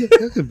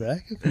 Come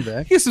back. Come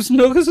back. Get some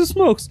milk and some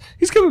smokes.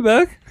 He's coming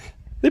back.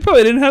 They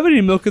probably didn't have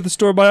any milk at the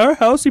store by our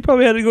house. He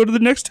probably had to go to the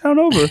next town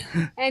over.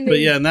 And But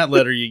then- yeah, in that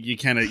letter, you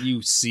kind of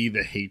see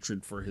the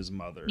hatred for his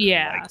mother.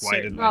 Yeah, like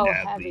why did my certainly.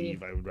 dad Oh, heavy.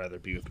 leave? I would rather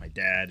be with my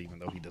dad, even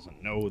though he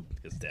doesn't know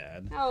his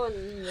dad. Oh,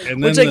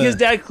 And Which, then like, his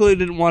dad clearly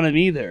didn't want him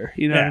either.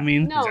 You know what I Yeah.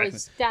 mean? no, Exactly.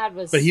 his dad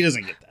was. but he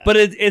doesn't get that. But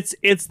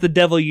it's the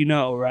devil you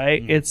know,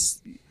 right?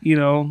 It's,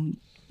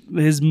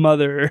 his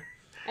mother.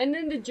 And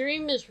then the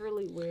dream is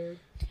really weird.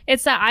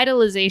 It's the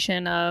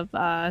idolization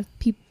of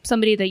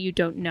somebody that you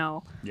don't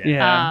know.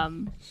 Yeah.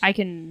 I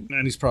can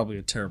and he's probably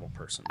a terrible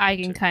person.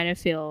 too. kind of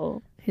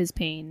feel his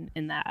pain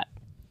in that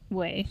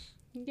way.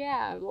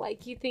 Yeah,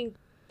 like you think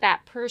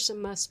that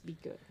person must be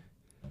good.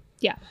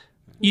 Yeah.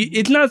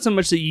 It's not so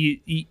much that you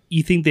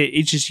think that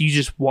it's just you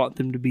just want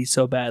them to be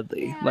so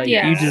badly. Like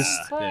Yeah. you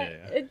just But yeah.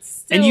 it's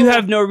still, and you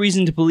have no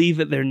reason to believe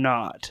that they're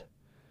not.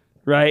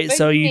 Right? But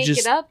So you make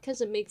just it up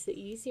because it makes it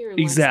easier. And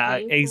less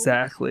painful.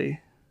 exactly.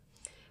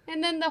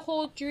 And then the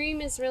whole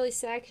dream is really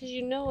sad because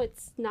you know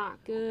it's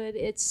not good.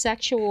 It's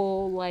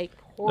sexual, like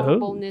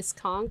horribleness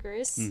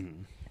Congress.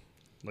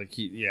 Like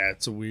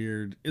it's a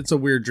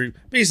weird dream.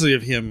 Basically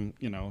of him,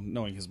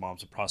 knowing his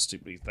mom's a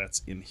prostitute, but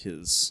that's in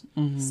his. Side- It's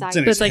in But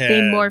his it's like they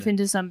head. morph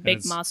into some big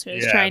it's-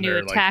 monsters yeah, trying to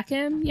they're, like- attack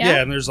him. Yeah,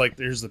 Yeah. and there's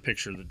the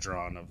picture that's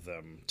drawn of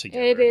them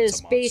together. It and it's is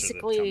a monster that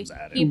basically comes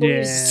at him. people Yeah.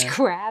 who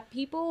scrap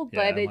people, Yeah,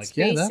 but I'm it's like,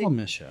 yeah, basically that'll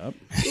mess you up.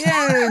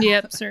 yeah.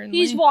 Yep, certainly.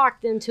 He's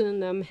walked into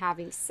them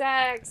having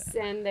sex,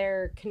 and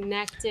they're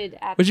connected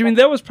at. Which I mean,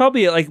 that was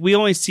probably like we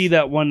only see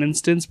that one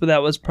instance, but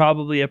that was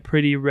probably a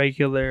pretty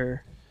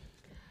regular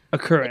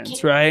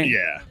occurrence, right?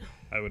 Yeah,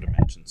 I would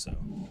imagine so.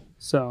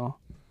 So,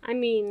 I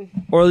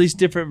mean, or at least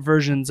different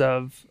versions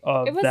of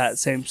It was- that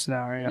same it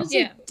scenario. was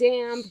Yeah. a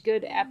damn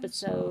good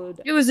episode.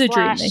 It was a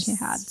dream Flash- that he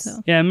had.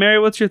 So Yeah, Mary,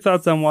 what's your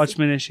thoughts on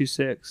Watchmen issue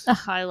 6?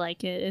 I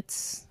like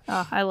it.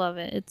 I love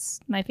it. It's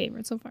my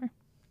favorite so far.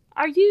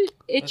 Are you?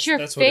 It's your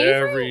that's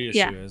favorite. what every issue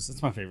Yeah. is.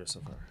 That's my favorite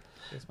so far.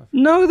 That's my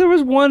favorite. No, there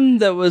was one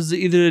that was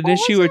either an What was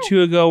issue or it?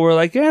 two ago where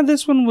like, yeah,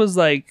 this one was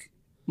like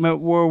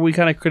where we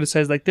kind of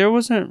criticized like there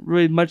wasn't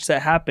really much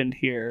that happened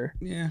here.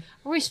 Yeah.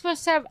 Are we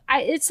supposed to have?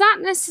 It's not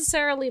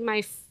necessarily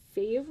my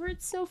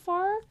favorite so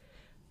far.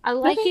 I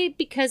like it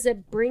because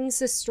it brings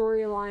the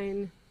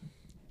storyline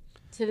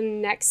to the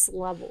next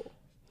level.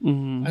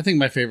 Mm-hmm. I think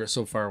my favorite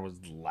so far was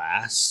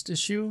last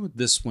issue.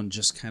 This one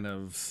just kind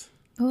of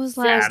What was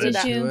last added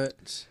issue? to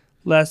it.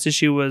 Last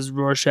issue was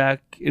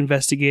Rorschach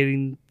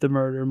investigating the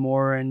murder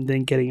more and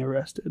then getting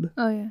arrested.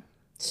 Oh yeah.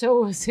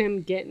 So was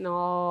him getting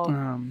all.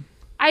 Um,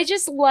 I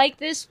just like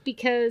this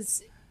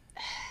because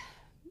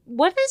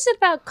what is it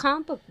about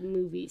comic book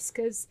movies?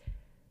 Because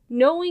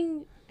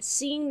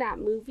seeing that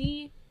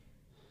movie,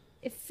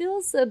 it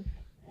fills the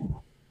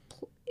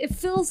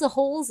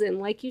holes in,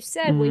 like you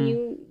said when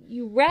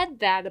you read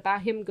that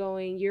about him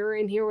going, "You're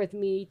in here with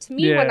me." To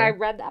me, when Yeah. I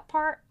read that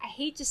part, I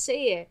hate to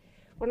say it,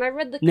 when I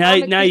read the now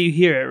comic, you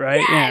hear it,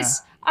 right?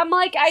 yes, I'm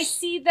like, I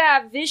see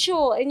that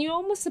visual, and you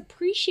almost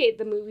appreciate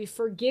the movie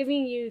for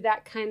giving you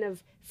that kind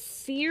of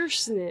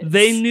fierceness.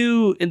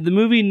 The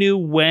movie knew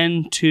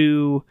when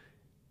to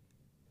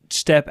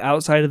step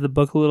outside of the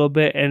book a little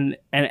bit and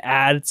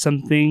add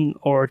something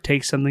or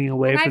take something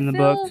away And from I the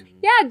feel- book.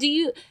 Yeah, do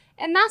you?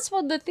 And that's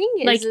what the thing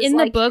is. Like is in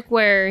the book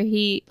where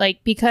he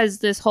like because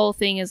this whole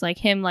thing is like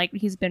him like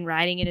he's been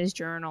writing in his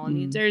journal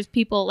and there's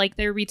people like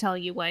they're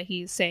retelling you what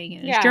he's saying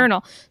in his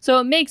journal. So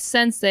it makes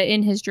sense that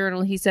in his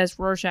journal he says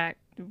Rorschach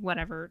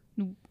whatever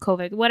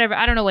COVID whatever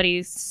I don't know what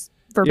he's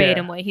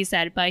verbatim what he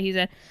said, but he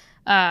said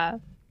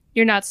I'm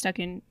not stuck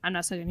in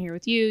here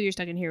with you, you're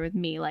stuck in here with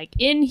me. Like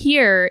in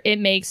here it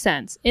makes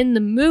sense. In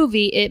the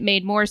movie it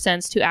made more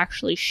sense to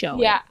actually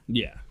show it.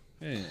 Yeah.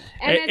 And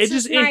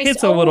It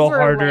hits a little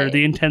harder.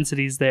 The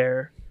intensity's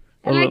there.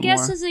 And I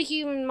guess as a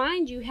human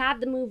mind, you had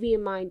the movie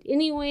in mind.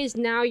 Anyways,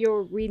 now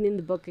you're reading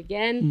the book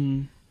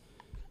again.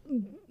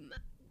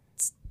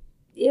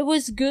 It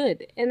was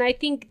good. And I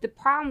think the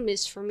problem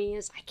is for me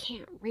is I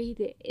can't read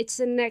it. It's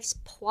the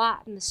next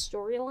plot in the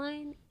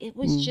storyline. It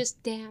was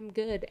just damn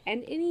good.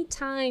 And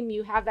anytime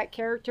you have that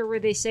character where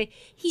they say,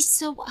 he's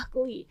so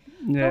ugly,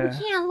 but we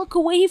can't look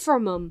away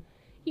from him.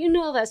 You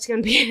know that's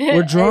going to be it.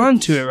 We're drawn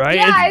to it, right?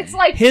 Yeah, it's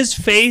like... His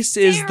face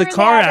is the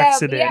car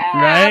accident,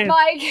 right?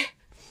 Like...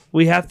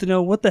 We have to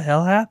know what the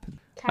hell happened.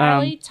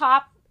 Kylie,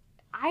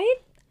 I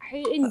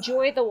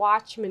enjoy the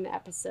Watchmen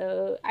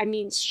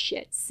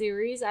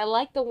series. I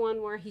like the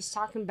one where he's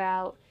talking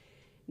about,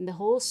 and the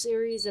whole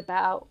series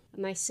about,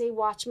 and I say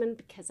Watchmen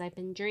because I've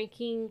been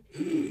drinking,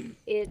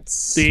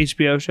 it's... The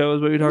HBO show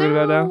is what you're talking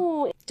about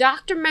now?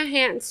 Dr.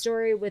 Manhattan's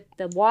story with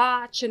the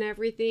watch and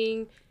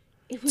everything.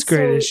 It's a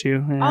great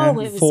issue. Yeah. Oh,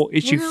 it was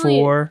issue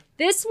brilliant. 4.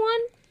 This one?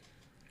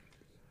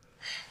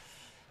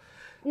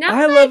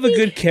 I love a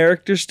good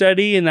character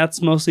study, and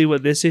that's mostly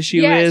what this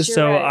issue is.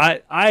 So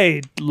right.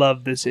 I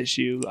love this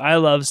issue. I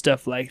love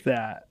stuff like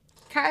that.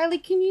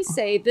 Kylie, can you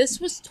say this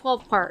was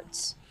 12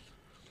 parts?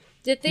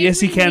 Did they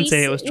yes, you can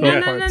say it was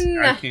 12 parts.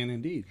 No. I can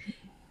indeed.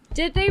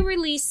 Did they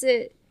release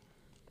it?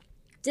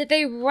 Did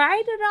they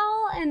write it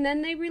all and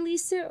then they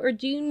released it? Or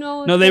do you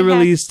know? No, they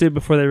released it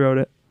before they wrote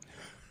it.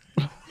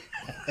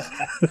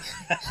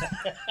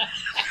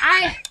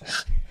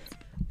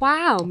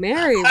 Wow,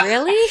 Mary,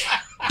 really?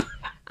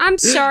 I'm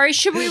sorry.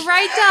 Should we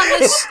write down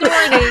this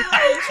story?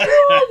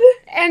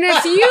 And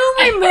if you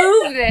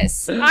remove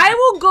this, I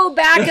will go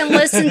back and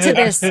listen to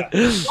this.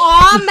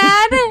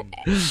 Ahmed,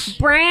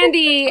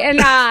 Brandy,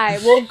 and I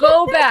will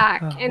go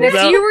back. And if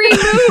you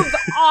remove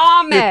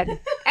Ahmed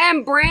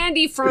and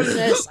Brandy from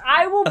this,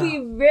 I will be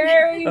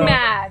very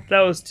mad.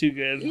 That was too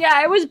good.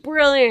 Yeah, it was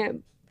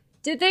brilliant.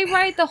 Did they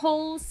write the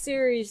whole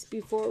series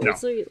before it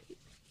was released?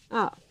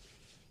 Oh.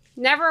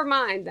 Never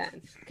mind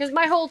then. Because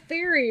my whole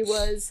theory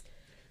was...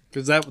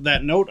 Because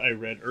that note I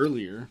read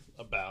earlier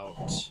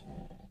about,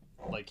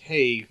 like,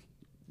 hey,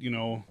 you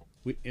know,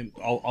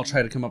 I'll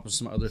try to come up with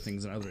some other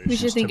things and other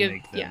issues to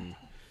make them.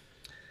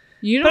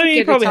 You don't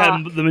he probably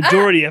had the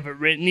majority of it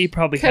written. He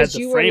probably had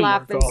the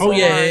framework. So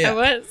yeah. I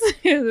was.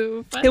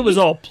 It was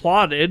all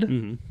plotted.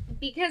 Mm-hmm.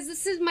 Because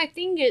this is my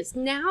thing is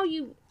now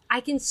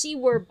I can see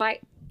where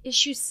by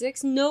issue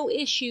 6, no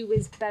issue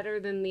is better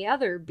than the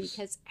other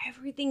because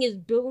everything is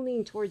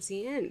building towards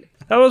the end.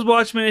 That was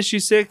Watchmen issue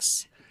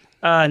 6.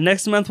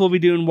 Next month we'll be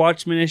doing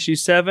Watchmen issue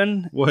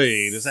 7.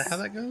 Wait, is that how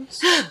that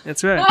goes?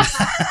 That's right.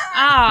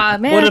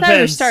 Man, I thought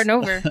we were starting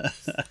over.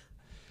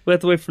 We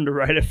have to wait for him to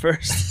write it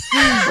first.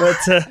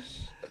 But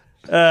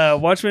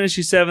Watchmen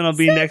issue 7 will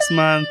be next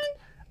month.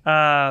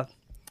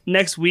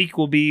 Next week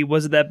will be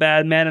Was It That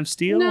Bad, Man of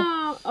Steel? No.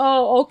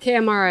 Oh, okay,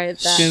 I'm alright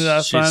with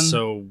that. She's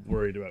so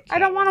worried about Catwoman. I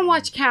don't want to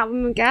watch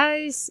Catwoman,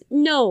 guys.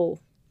 No.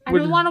 I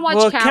don't want to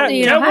watch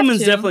Catwoman.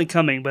 Catwoman's definitely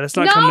coming, but it's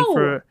not coming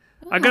for...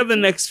 I got the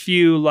next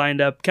few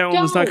lined up.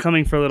 Catwoman's not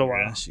coming for a little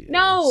while.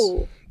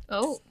 No.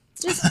 Oh.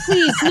 Just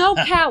please, no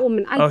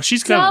Catwoman.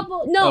 She's coming.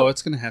 No. Oh,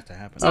 it's going to have to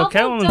happen.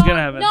 Catwoman's going to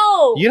happen.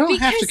 No. You don't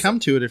have to come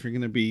to it if you're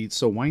going to be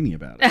so whiny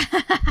about it.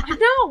 I'm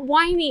not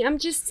whiny. I'm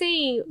just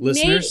saying.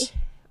 Listeners,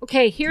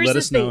 okay, here's the thing. Let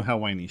us know how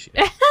whiny she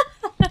is.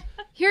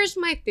 Here's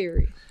my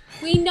theory.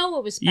 We know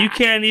it was bad. You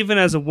can't even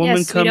as a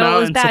woman come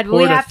out and bad.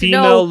 support a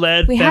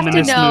female-led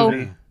feminist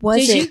movie.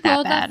 Did you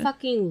go that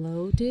fucking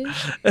low, dude?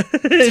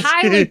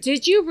 Tyler,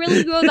 did you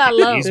really go that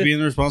low? He's being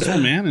the responsible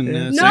man and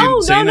that's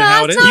saying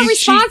how it is. not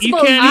responsible.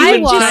 You can't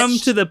even come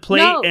to the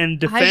plate and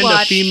defend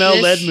a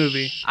female-led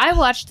movie. I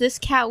watched this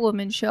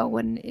Catwoman show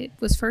when it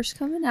was first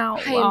coming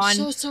out. I'm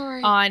so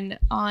sorry.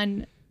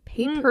 On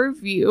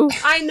pay-per-view.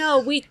 I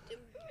know,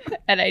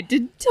 and I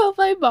didn't tell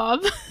my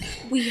mom.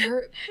 We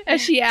heard.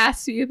 And she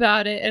asked me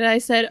about it, and I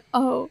said,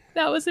 "Oh,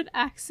 that was an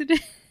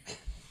accident."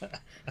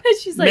 And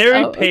she's like,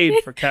 Mary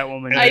paid for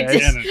Catwoman.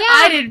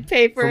 I didn't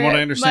pay for it. From what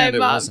I understand, my it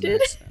mom was an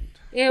did.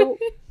 accident.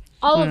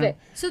 All of it.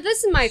 So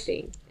this is my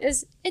thing.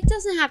 Is it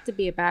doesn't have to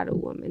be about a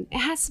woman. It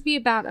has to be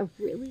about a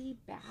really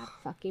bad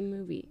fucking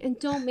movie. And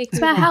don't make it's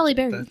about Halle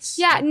Berry.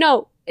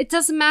 No. It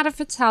doesn't matter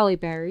if it's Halle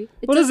Berry.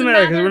 It doesn't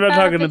matter because we're not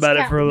talking about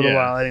it for a little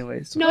while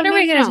anyways. No, what are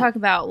we going to talk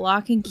about?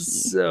 Lock and Key.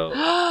 So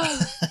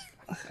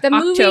the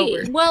movie.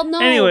 October. Well, no.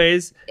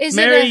 Anyways,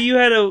 Mary, you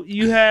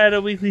had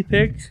a weekly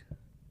pick.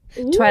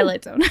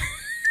 Twilight Zone.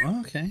 Oh,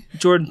 okay.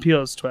 Jordan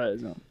Peele's Twilight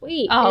Zone.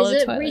 Wait, is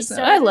it Twilight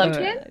restarted? I love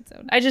Twilight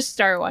Zone. I just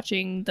started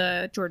watching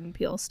the Jordan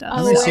Peele stuff.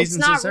 How many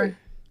seasons is there?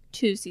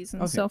 2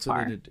 seasons so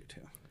far. They did do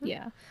 2.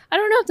 Yeah. I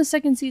don't know if the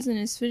second season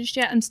is finished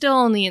yet. I'm still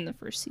only in the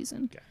first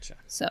season. Gotcha.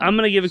 So I'm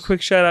gonna give a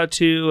quick shout out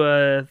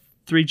to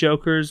Three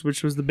Jokers,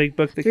 which was the big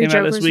book that Three came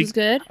out Jokers this week. was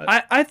good.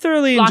 I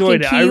thoroughly Lock enjoyed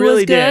and it. I Key really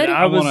was did. good.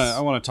 I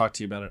want to talk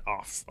to you about it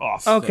off.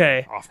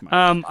 Okay. Off mic.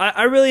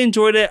 I really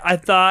enjoyed it. I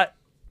thought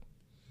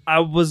I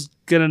was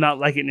gonna not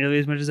like it nearly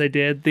as much as I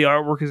did. The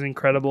artwork is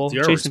incredible. the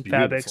artwork's Jason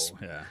beautiful.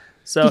 Fabix. Yeah.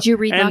 So Did you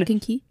read and Lock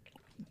and Key?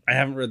 I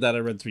haven't read that. I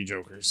read Three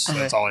Jokers. So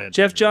that's all I had.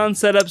 Jeff Johns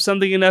set up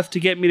something enough to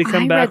get me to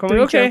come I back. read I'm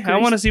like, Three okay, I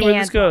want to Jokers see where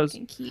this and goes. Lock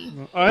and Key.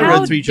 I How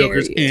read Three dare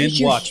Jokers you. and Did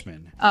you-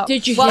 Watchmen. Oh.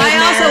 Did you Well, hear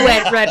I also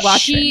that? read Watchmen.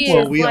 She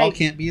Well, is we all like-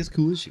 can't be as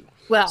cool as you.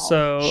 Well,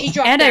 So- she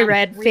dropped And I down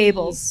read 3.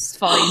 Fables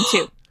Volume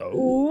 2.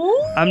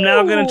 Oh. I'm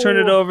now going to turn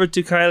it over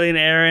to Kylie and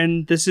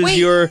Aaron. This is Wait,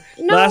 your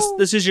no. last.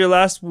 This is your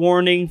last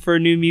warning for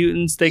New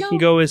Mutants. They can No,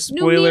 go as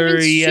New spoilery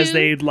Mutants as 2.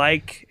 they'd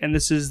like, and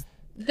this is.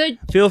 The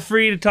Feel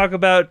free to talk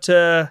about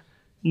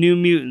New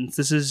Mutants.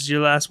 This is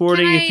your last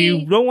warning. Can If you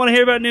I- don't want to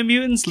hear about New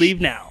Mutants,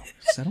 leave now.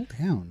 Settle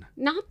down.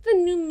 not the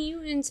New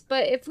Mutants,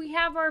 but if we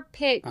have our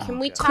pick, can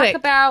we God. talk Quick.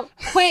 about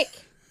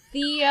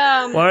the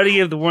Well, I already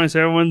gave the warning,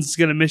 so everyone's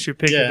gonna miss your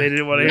pick Yeah. if they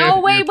didn't want to No,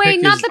 hear. wait, Your wait,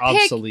 pick not is the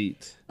pick.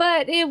 obsolete.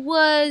 but it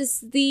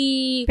was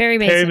the Perry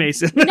Mason. Perry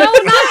Mason. no, not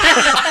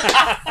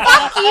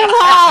fuck you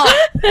all.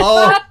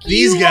 Oh, Fuck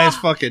these you guys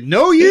all. fucking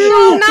know you.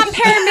 No, not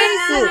Perry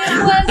Mason.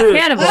 It was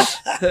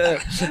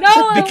Cannibal.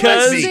 no, it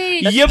Because was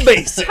the you're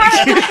basic.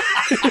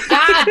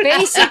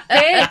 basic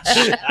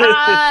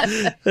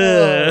bitch.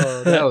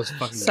 Oh, that was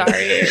fucking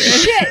Sorry.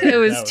 Shit, It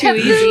was That was- too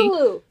easy.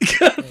 Cthulhu.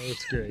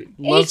 That's great.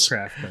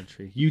 Lovecraft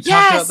Country. You talked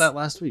Yes. about that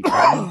last week.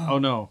 Right? Oh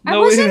no. I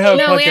No, we didn't wasn't have a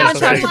No, we podcast haven't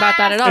talked already. about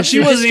that at all. And she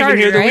just wasn't even started,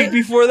 here the right? week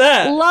before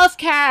that. Love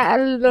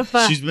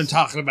cat. She's been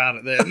talking about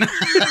it then.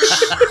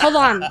 Hold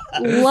on.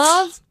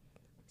 Love.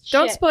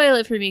 Don't Shit. spoil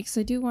it for me because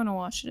I do want to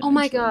watch it. Oh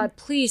my eventually. god,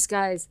 please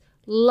guys.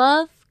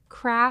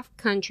 Lovecraft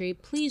Country.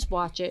 Please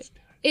watch it.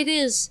 It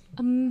is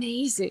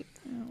amazing.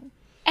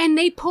 And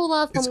they pull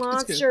out the It's good.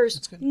 monsters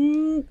It's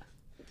good.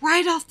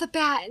 right off the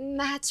bat, and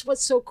that's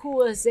what's so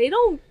cool is they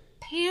don't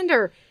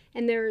pander,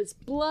 and there is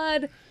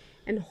blood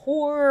and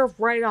horror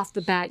right off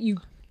the bat. You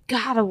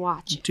gotta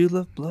watch it. Do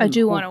love blood. I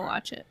do want to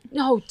watch it.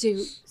 No,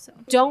 dude, So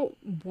don't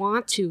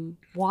want to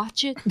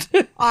watch it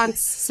on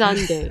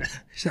Sunday.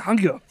 She said, I don't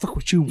give a fuck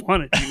what you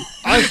want to do.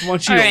 I just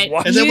want you All to right.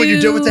 watch And then when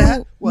you're done with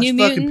that, watch New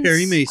fucking Mutants?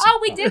 Perry Mason. Oh,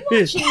 we did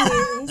watch New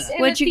Mutants in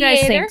What'd the you guys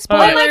theater. think? All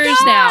right. Spoilers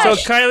Oh my now.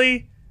 So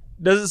Kylie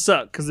doesn't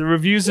suck because the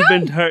reviews have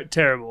been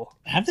terrible.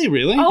 Have they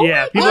really? Oh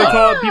Yeah, my people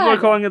are God.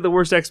 calling it the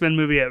worst X-Men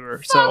movie ever.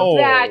 Fuck So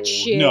that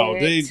shit. No,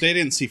 they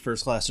didn't see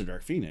First Class or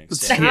Dark Phoenix.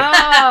 So.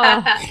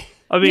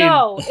 Oh, I mean,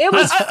 no, it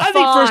was I think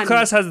fun. First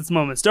Class has its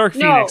moments. Dark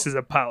No. Phoenix is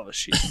a pile of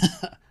shit.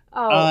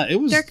 Oh, It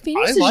was. Dark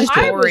Phoenix I is liked just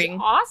it. I was boring.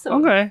 awesome.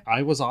 Okay,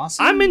 I was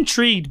awesome. I'm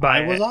intrigued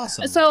by I was it.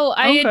 awesome. So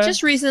I had Okay.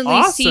 just recently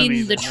Awesome seen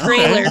even. the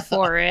trailer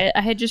for it.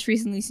 I had just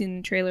recently seen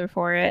the trailer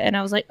for it, and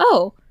I was like,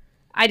 oh,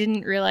 I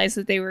didn't realize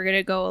that they were going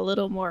to go a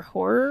little more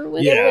horror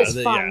with yeah, it.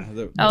 was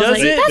fun. I was Does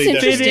like, it that's fit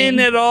interesting. in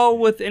at all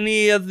with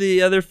any of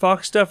the other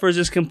Fox stuff, or is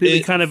this completely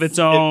kind of its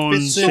own It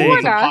fits in thing?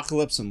 with Sorta.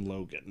 Apocalypse and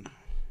Logan.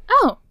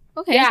 Oh,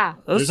 okay. Yeah,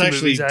 Those There's two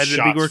actually movies I didn't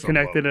think shots were from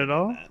connected Logan at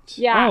all. in that.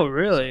 yeah. Oh,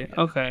 really?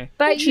 Okay.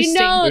 But you Interesting.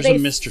 know There's they a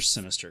Mr.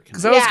 Sinister.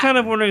 Because I was Yeah. kind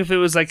of wondering if it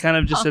was like kind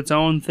of just its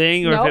own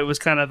thing, or if Nope. it was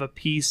kind of a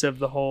piece of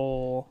the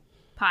whole.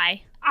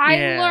 Pie. I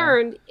Yeah.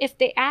 learned if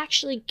they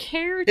actually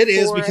cared It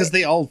is for because it,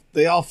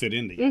 they all fit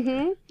in together.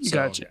 Mhm. So,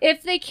 Gotcha.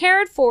 if they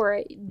cared for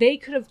it, they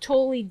could have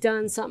totally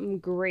done something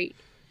great.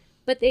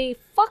 But they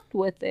fucked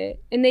with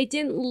it and they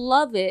didn't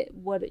love it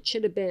what it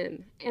should have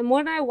been. And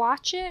when I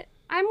watch it,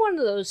 I'm one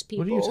of those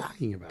people. What are you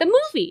talking about? The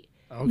movie.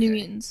 Okay. New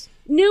Mutants.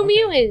 New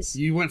Mutants.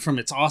 You went from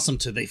it's awesome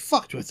to they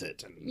fucked with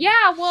it. Yeah,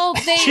 well,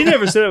 they. She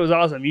never said it was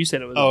awesome. You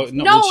said it was. Oh awesome.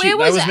 no! No, well, it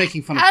was I was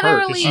making fun of her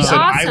because she utterly said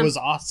I awesome. was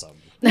awesome.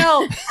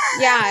 No,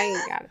 yeah, I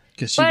ain't got it.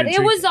 'Cause she'd But been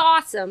it was drinking.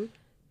 awesome.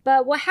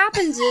 But what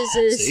happens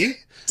is See?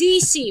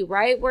 DC,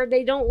 right, where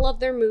they don't love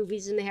their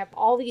movies and they have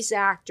all these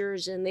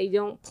actors and they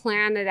don't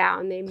plan it out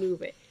and they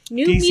move it.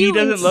 New DC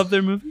Mutants, doesn't love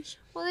their movies.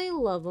 Well, they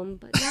love them,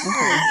 but not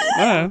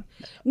really. Uh,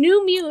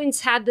 New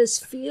Mutants had this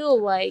feel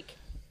like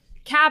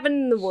Cabin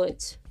in the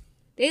Woods.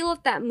 They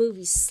let that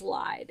movie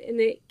slide and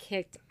it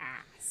kicked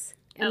ass.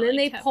 And I then like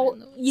they Cabin pulled. in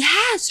the Woods.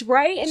 Yes,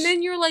 right? And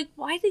then you're like,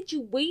 why did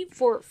you wait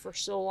for it for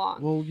so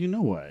long? Well, you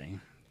know why?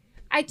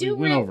 I We do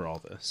went over all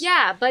this.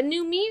 Yeah, but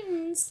New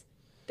Mutants,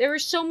 there were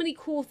so many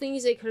cool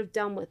things they could have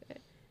done with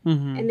it.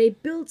 mhm. And they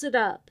built it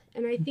up.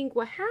 And I think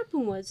what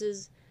happened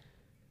is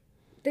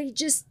they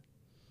just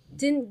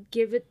didn't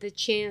give it the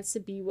chance to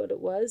be what it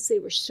was. They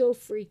were so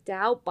freaked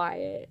out by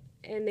it.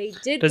 And they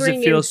did Does bring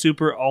it feel in...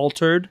 super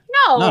altered?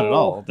 No! Not at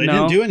all. They No.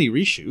 didn't do any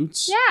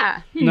reshoots.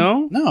 Yeah.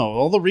 No. No,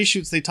 all the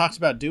reshoots they talked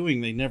about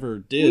doing, they never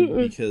did Mm-mm.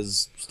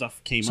 because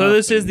stuff came up. So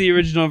this is and- the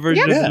original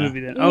version Yeah. of the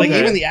movie then. Okay. Like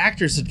even the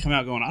actors had come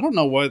out going, I don't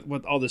know what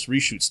all this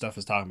reshoot stuff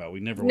is talking about.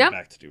 We never Nope. went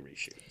back to do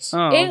reshoots.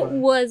 oh, It okay.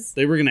 was...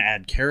 They were going to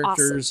add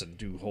characters and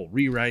do whole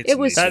rewrites. It and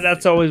was- they said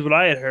That's they- always what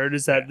I had heard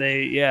is that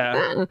they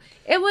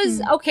It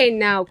was... Okay,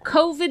 now,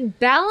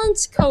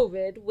 balance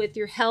COVID with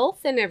your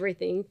health and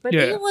everything. But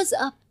Yeah. it was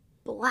a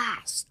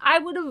blast. I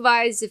would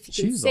advise if you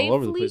can She's safely. all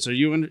over the place. Are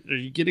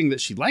you getting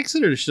that she likes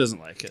it or she doesn't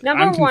like it?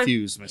 Number I'm one,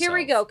 confused myself. here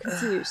we go,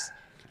 confused.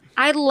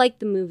 I liked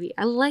the movie.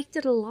 I liked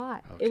it a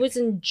lot. Okay. It was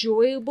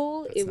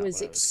enjoyable. That's It not was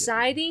what I was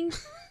exciting.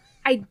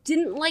 I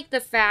didn't like the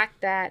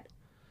fact that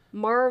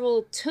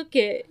Marvel took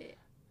it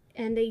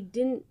and they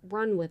didn't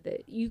run with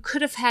it. You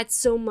could have had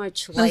so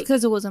much That's like.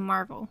 because it wasn't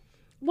Marvel.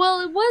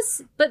 Well, it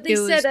was, but they It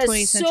was said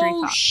 20th Century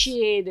Fox.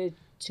 associated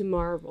to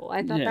Marvel.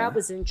 I thought Yeah. that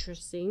was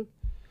interesting. Yeah,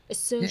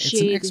 it's an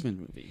Associated. X-Men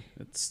movie.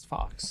 It's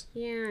Fox.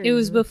 Yeah, I It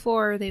was know.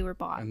 before they were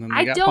bought. And then they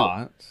I got don't-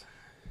 bought.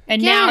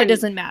 And now it Again.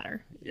 doesn't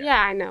matter. Yeah,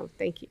 I know.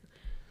 Thank you.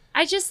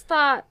 I just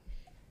thought,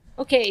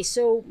 okay,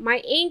 so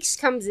my angst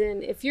comes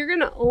in. If you're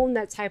gonna own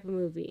that type of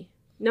movie,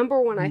 number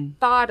one, I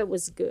thought it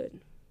was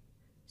good,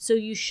 so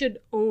you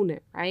should own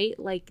it, right?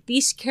 Like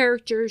these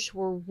characters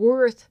were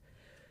worth.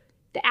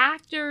 The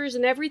actors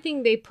and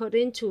everything they put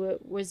into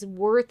it was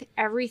worth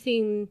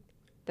everything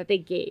that they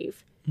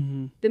gave.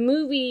 The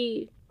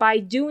movie, by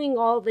doing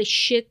all the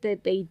shit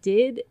that they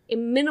did, it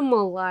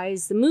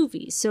minimalized the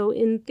movie. So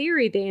in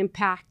theory, they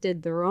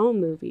impacted their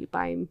own movie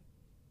by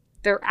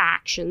their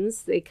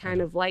actions. They kind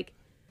of like.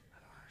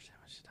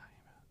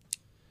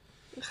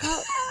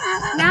 Well,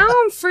 now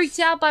I'm freaked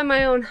out by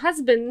my own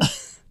husband.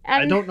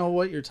 I And don't know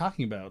what you're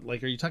talking about.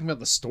 Like, are you talking about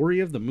the story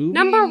of the movie?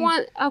 Number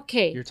one,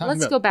 okay, You're talking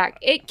let's about- go back.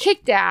 It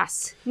kicked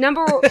ass. The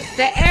Oh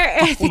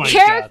my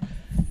character. god.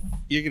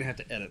 You're gonna have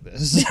to edit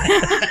this.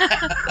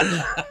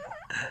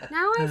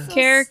 Now I feel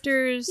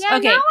Characters. Yeah,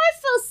 okay. now I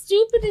feel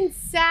stupid and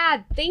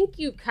sad. Thank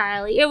you,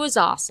 Kylie. It was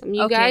awesome.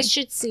 You Okay. guys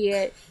should see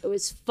it. It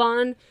was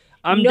fun.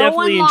 I'm no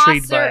definitely one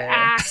intrigued lost by their it.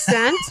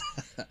 accent.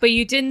 But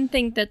you didn't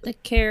think that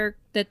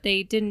that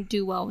they didn't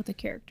do well with the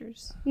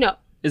characters. No.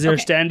 Is there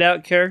Okay. a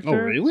standout character? Oh,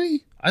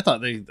 really? I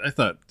thought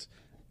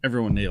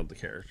everyone nailed the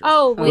character.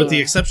 Oh, With wait. the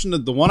exception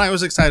of the one I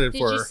was excited Did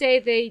for. you say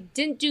they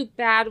didn't do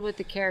bad with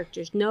the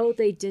characters? No,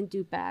 they didn't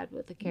do bad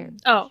with the characters.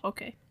 Oh,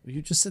 okay.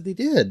 You just said they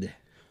did.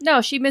 No,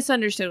 she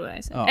misunderstood what I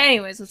said. Oh.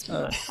 Anyways, let's move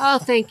on. Oh,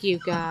 thank you,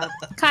 God.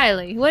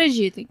 Kylie, what did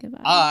you think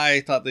about I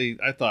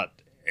thought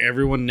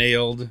everyone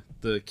nailed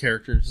the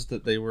characters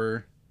that they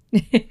were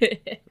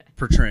it?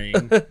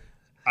 portraying.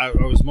 I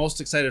was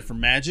most excited for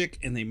Magic,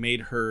 and they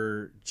made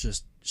her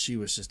she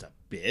was just a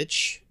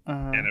bitch,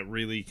 and it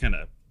really kind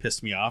of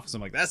pissed me off. So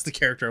I'm like, that's the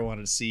character I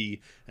wanted to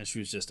see, and she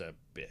was just a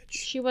bitch.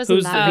 She wasn't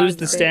Who's that who's bad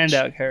the of a bitch.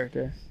 standout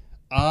character,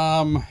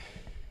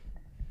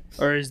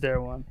 or is there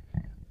one?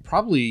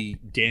 Probably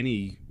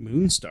Danny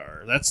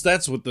Moonstar.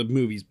 That's what the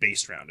movie's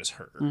based around, is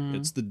her.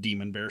 It's the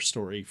Demon Bear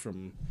story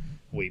from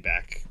way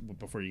back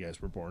before you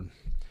guys were born.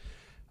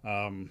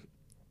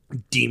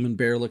 Demon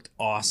Bear looked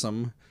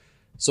awesome.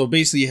 So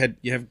basically,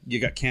 you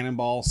got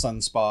Cannonball,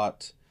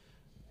 Sunspot,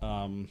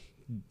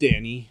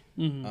 Danny.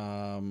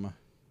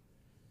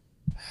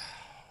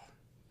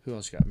 Who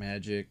else you got?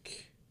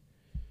 Magic.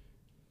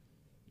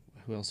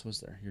 Who else was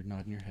there? You're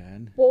nodding your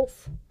head.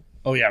 Wolf.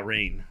 Oh yeah,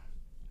 Rain,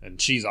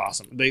 and she's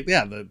awesome.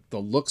 The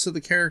looks of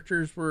the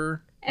characters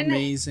were And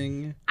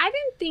amazing. I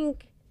didn't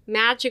think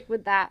Magic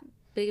was that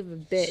big of a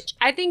bitch.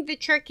 I think the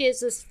trick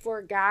is for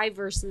a guy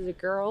versus a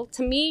girl.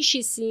 To me,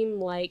 she seemed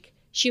like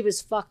she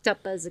was fucked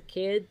up as a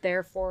kid,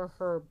 therefore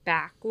her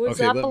back was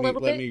Okay, up let a me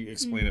little let bit. me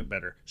explain it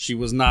better. She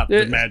was not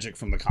the Magic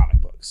from the comic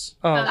books.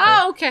 Oh, okay.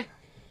 Oh, okay.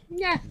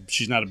 Yeah.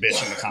 She's not a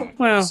bitch in the comic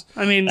Well, books.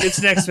 I mean, it's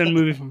an X-Men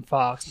movie from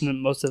Fox,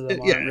 and most of them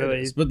aren't Yeah, really.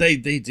 it is. But they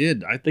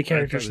did. The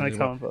characters I from thought the they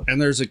comic did well. books.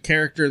 And there's a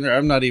character in there.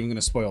 I'm not even going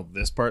to spoil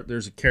this part.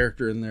 There's a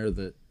character in there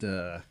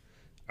that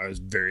I was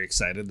very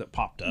excited that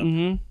popped up.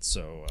 Mm-hmm.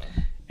 So I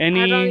don't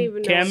Any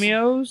even know.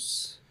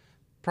 cameos?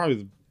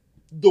 probably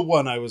the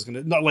one I was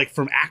going to, not like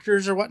from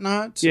actors or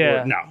whatnot.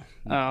 Yeah. Or, no.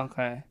 Oh,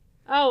 okay.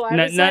 Oh, I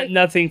was like,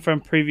 Nothing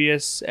from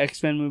previous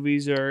X-Men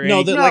movies or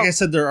No, any- like I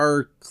said,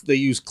 they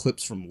use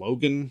clips from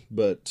Logan,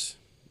 but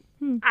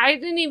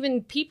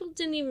people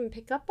didn't even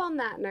pick up on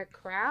that in our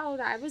crowd.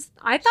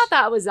 I thought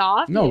that was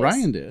obvious. no,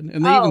 Ryan did.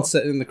 And they Oh. even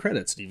said in the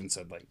credits, it even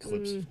said like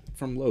clips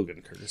from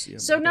Logan, courtesy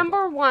of So blah, blah, blah.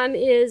 number one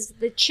is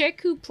the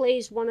chick who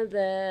plays one of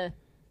the,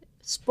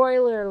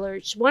 spoiler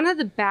alerts, one of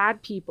the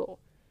bad people.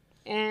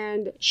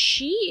 And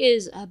she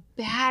is a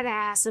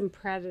badass in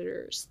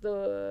Predators.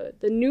 The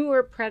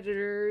newer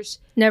Predators.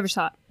 Never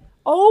saw it.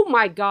 Oh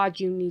my god,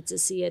 you need to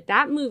see it.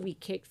 That movie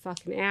kicked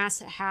fucking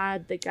ass. It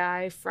had the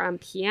guy from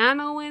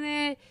Piano in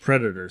it.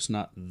 Predators,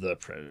 not the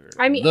Predator.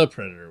 I mean- the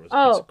Predator was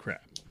a piece of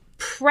crap.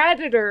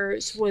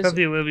 Predators was... Of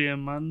the Olivia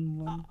Munn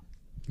one.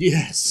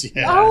 Yes,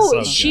 yeah. Oh,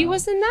 so she good.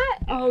 was in that?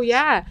 Oh,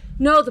 yeah.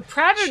 No, the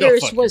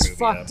Predators fucking was movie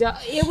fucked up.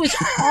 It was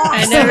I've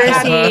awesome. never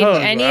Oh, seen oh,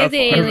 any of the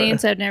oh, oh.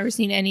 aliens. I've never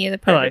seen any of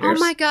the I like predators.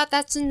 Oh my god,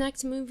 that's the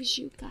next movie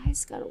you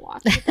guys gotta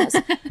watch with us.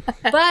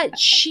 But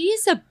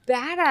she's a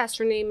badass.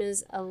 Her name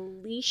is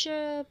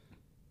Alicia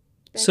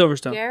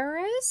Silverstone.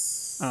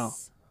 Bagras. Oh.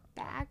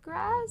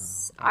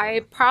 Bagras.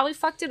 I probably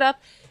fucked it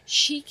up.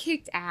 She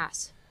kicked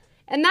ass.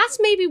 And that's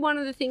maybe one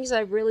of the things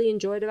I really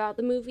enjoyed about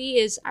the movie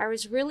is I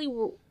was really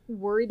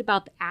worried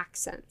about the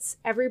accents.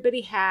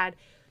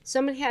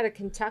 Someone had a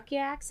Kentucky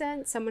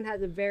accent, someone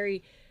had a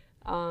very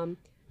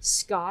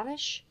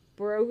Scottish,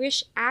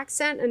 roguish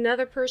accent.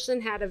 Another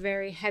person had a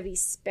very heavy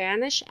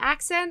Spanish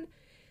accent.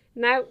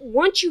 Now,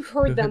 once you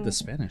heard Who them, had the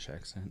Spanish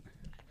accent?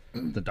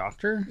 The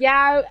doctor?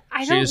 yeah,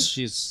 I don't.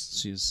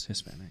 She's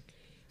Hispanic.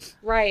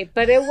 Right,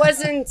 but it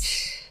wasn't.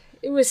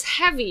 It was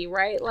heavy,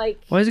 right? Like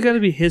Why's it got to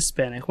be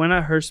Hispanic? Why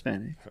not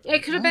Hispanic?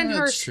 it could have been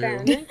her that's true.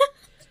 Spanish.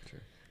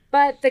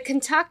 But the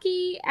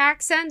Kentucky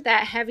accent,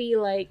 that heavy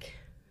like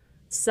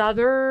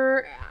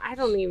Southern, I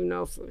don't even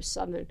know if it was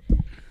Southern.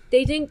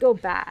 They didn't go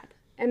bad,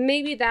 and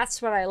maybe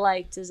that's what I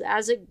liked. Is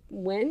as it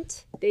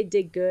went, they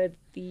did good.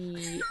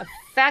 The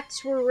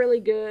effects were really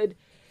good,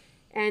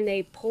 and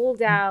they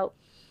pulled out.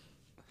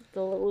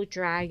 The little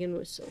dragon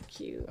was so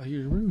cute. Oh,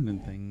 you're ruining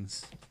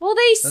things. Well,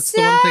 they That's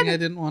said the one thing I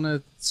didn't want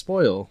to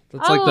spoil.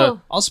 That's like Oh.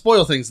 I'll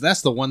spoil things.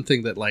 That's the one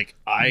thing that like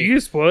You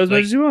can spoil as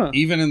much as you want.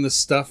 Even in the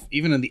stuff,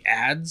 even in the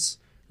ads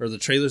or the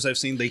trailers I've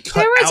seen, they cut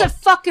there was out. a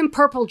fucking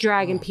purple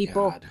dragon,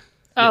 people. God.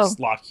 Oh. Yes,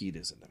 Lockheed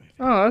is in the movie.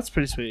 Oh, that's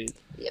pretty sweet.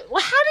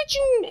 Well, how did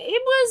you?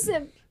 It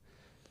was.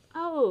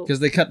 Oh, Because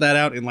they cut that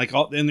out in like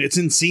all, and it's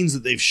in scenes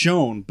that they've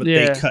shown, but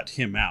Yeah. they cut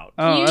him out.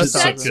 Oh, you that's said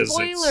not because it's-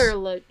 spoiler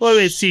alert. Well,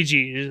 it's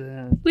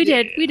CG. We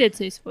did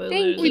say spoilers.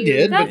 Thank We you.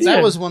 did, but That's- that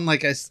Yeah. was one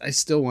like I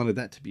still wanted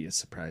that to be a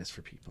surprise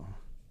for people.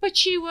 But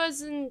she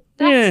wasn't.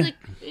 That's Yeah.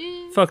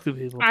 like. Fuck the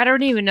people. I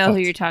don't even know who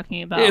you're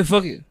talking about. Yeah,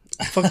 fuck you.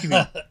 Fuck you,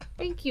 man.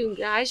 Thank you,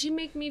 guys. You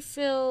make me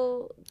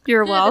feel.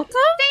 You're good. welcome.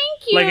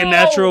 Thank you. Like a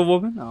natural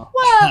woman? Oh.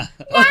 Well,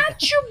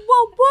 natural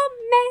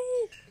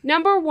woman.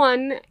 Number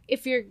one,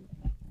 if you're.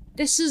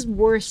 This is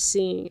worth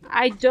seeing.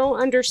 I don't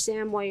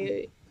understand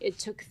why it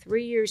took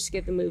 3 years to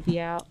get the movie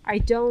out. I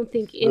don't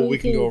think anything. Well, we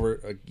can go over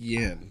it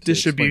again. To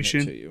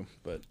Distribution. explain it to you,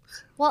 but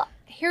Well,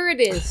 here it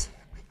is.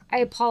 I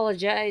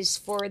apologize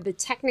for the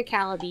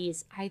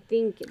technicalities. I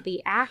think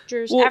the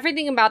actors, Well,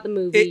 everything about the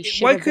movie.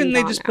 should Why have couldn't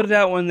been they just gone put it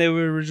out when they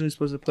were originally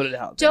supposed to put it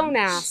out? Don't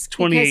ask.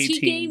 Because 2018 he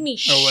gave me or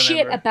shit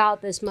whatever.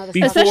 about this motherfucker.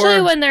 Before-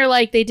 Especially when they're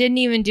like they didn't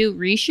even do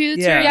reshoots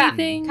Yeah. or Yeah,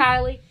 anything.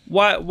 Kylie.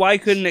 Why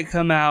couldn't it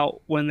come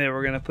out when they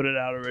were going to put it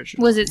out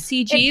originally? Was it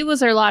CG? Was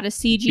there a lot of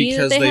CG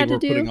because that they, they had were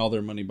to do? putting all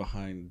their money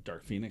behind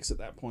Dark Phoenix at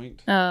that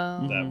point,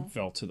 Oh. that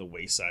fell to the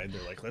wayside.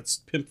 They're like, let's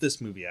pimp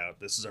this movie out.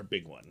 This is our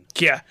big one.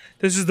 Yeah,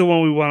 this is the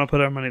one we want to put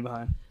our money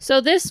behind.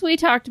 So this we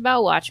talked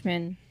about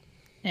Watchmen,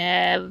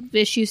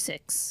 issue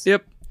 6.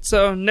 Yep.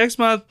 So next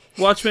month,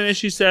 Watchmen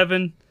issue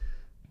 7,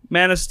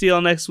 Man of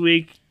Steel next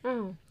week.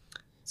 Oh.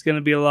 It's going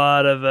to be a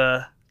lot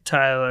of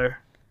Tyler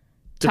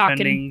Talking.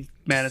 defending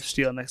Man of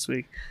Steel next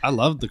week. I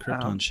love the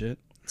Krypton shit.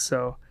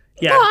 So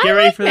yeah, Well, get I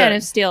ready like for Man that.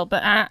 of Steel,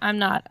 but I'm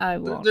not. I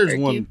won't. There's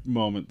argue. one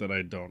moment that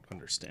I don't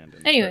understand.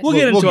 Anyway. We'll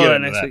get into all that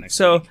into next week.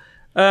 So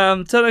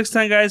till next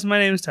time, guys. My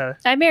name is Tyler.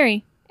 I'm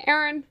Mary.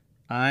 Aaron.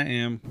 I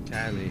am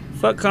Kylie.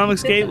 Fuck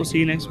Comicsgate. We'll see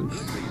you next week.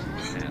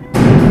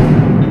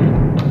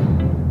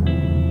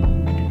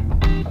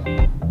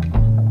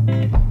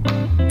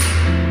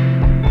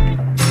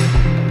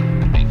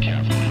 Be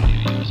careful how you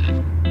use it.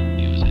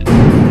 Use it.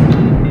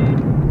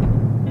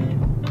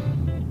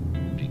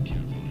 Be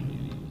careful how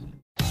you use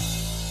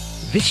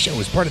it. This show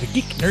is part of the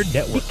Geek Nerd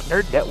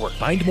Network.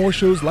 Find more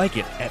shows like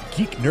it at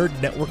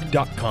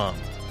geeknerdnetwork.com.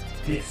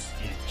 This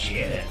is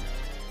Jedi.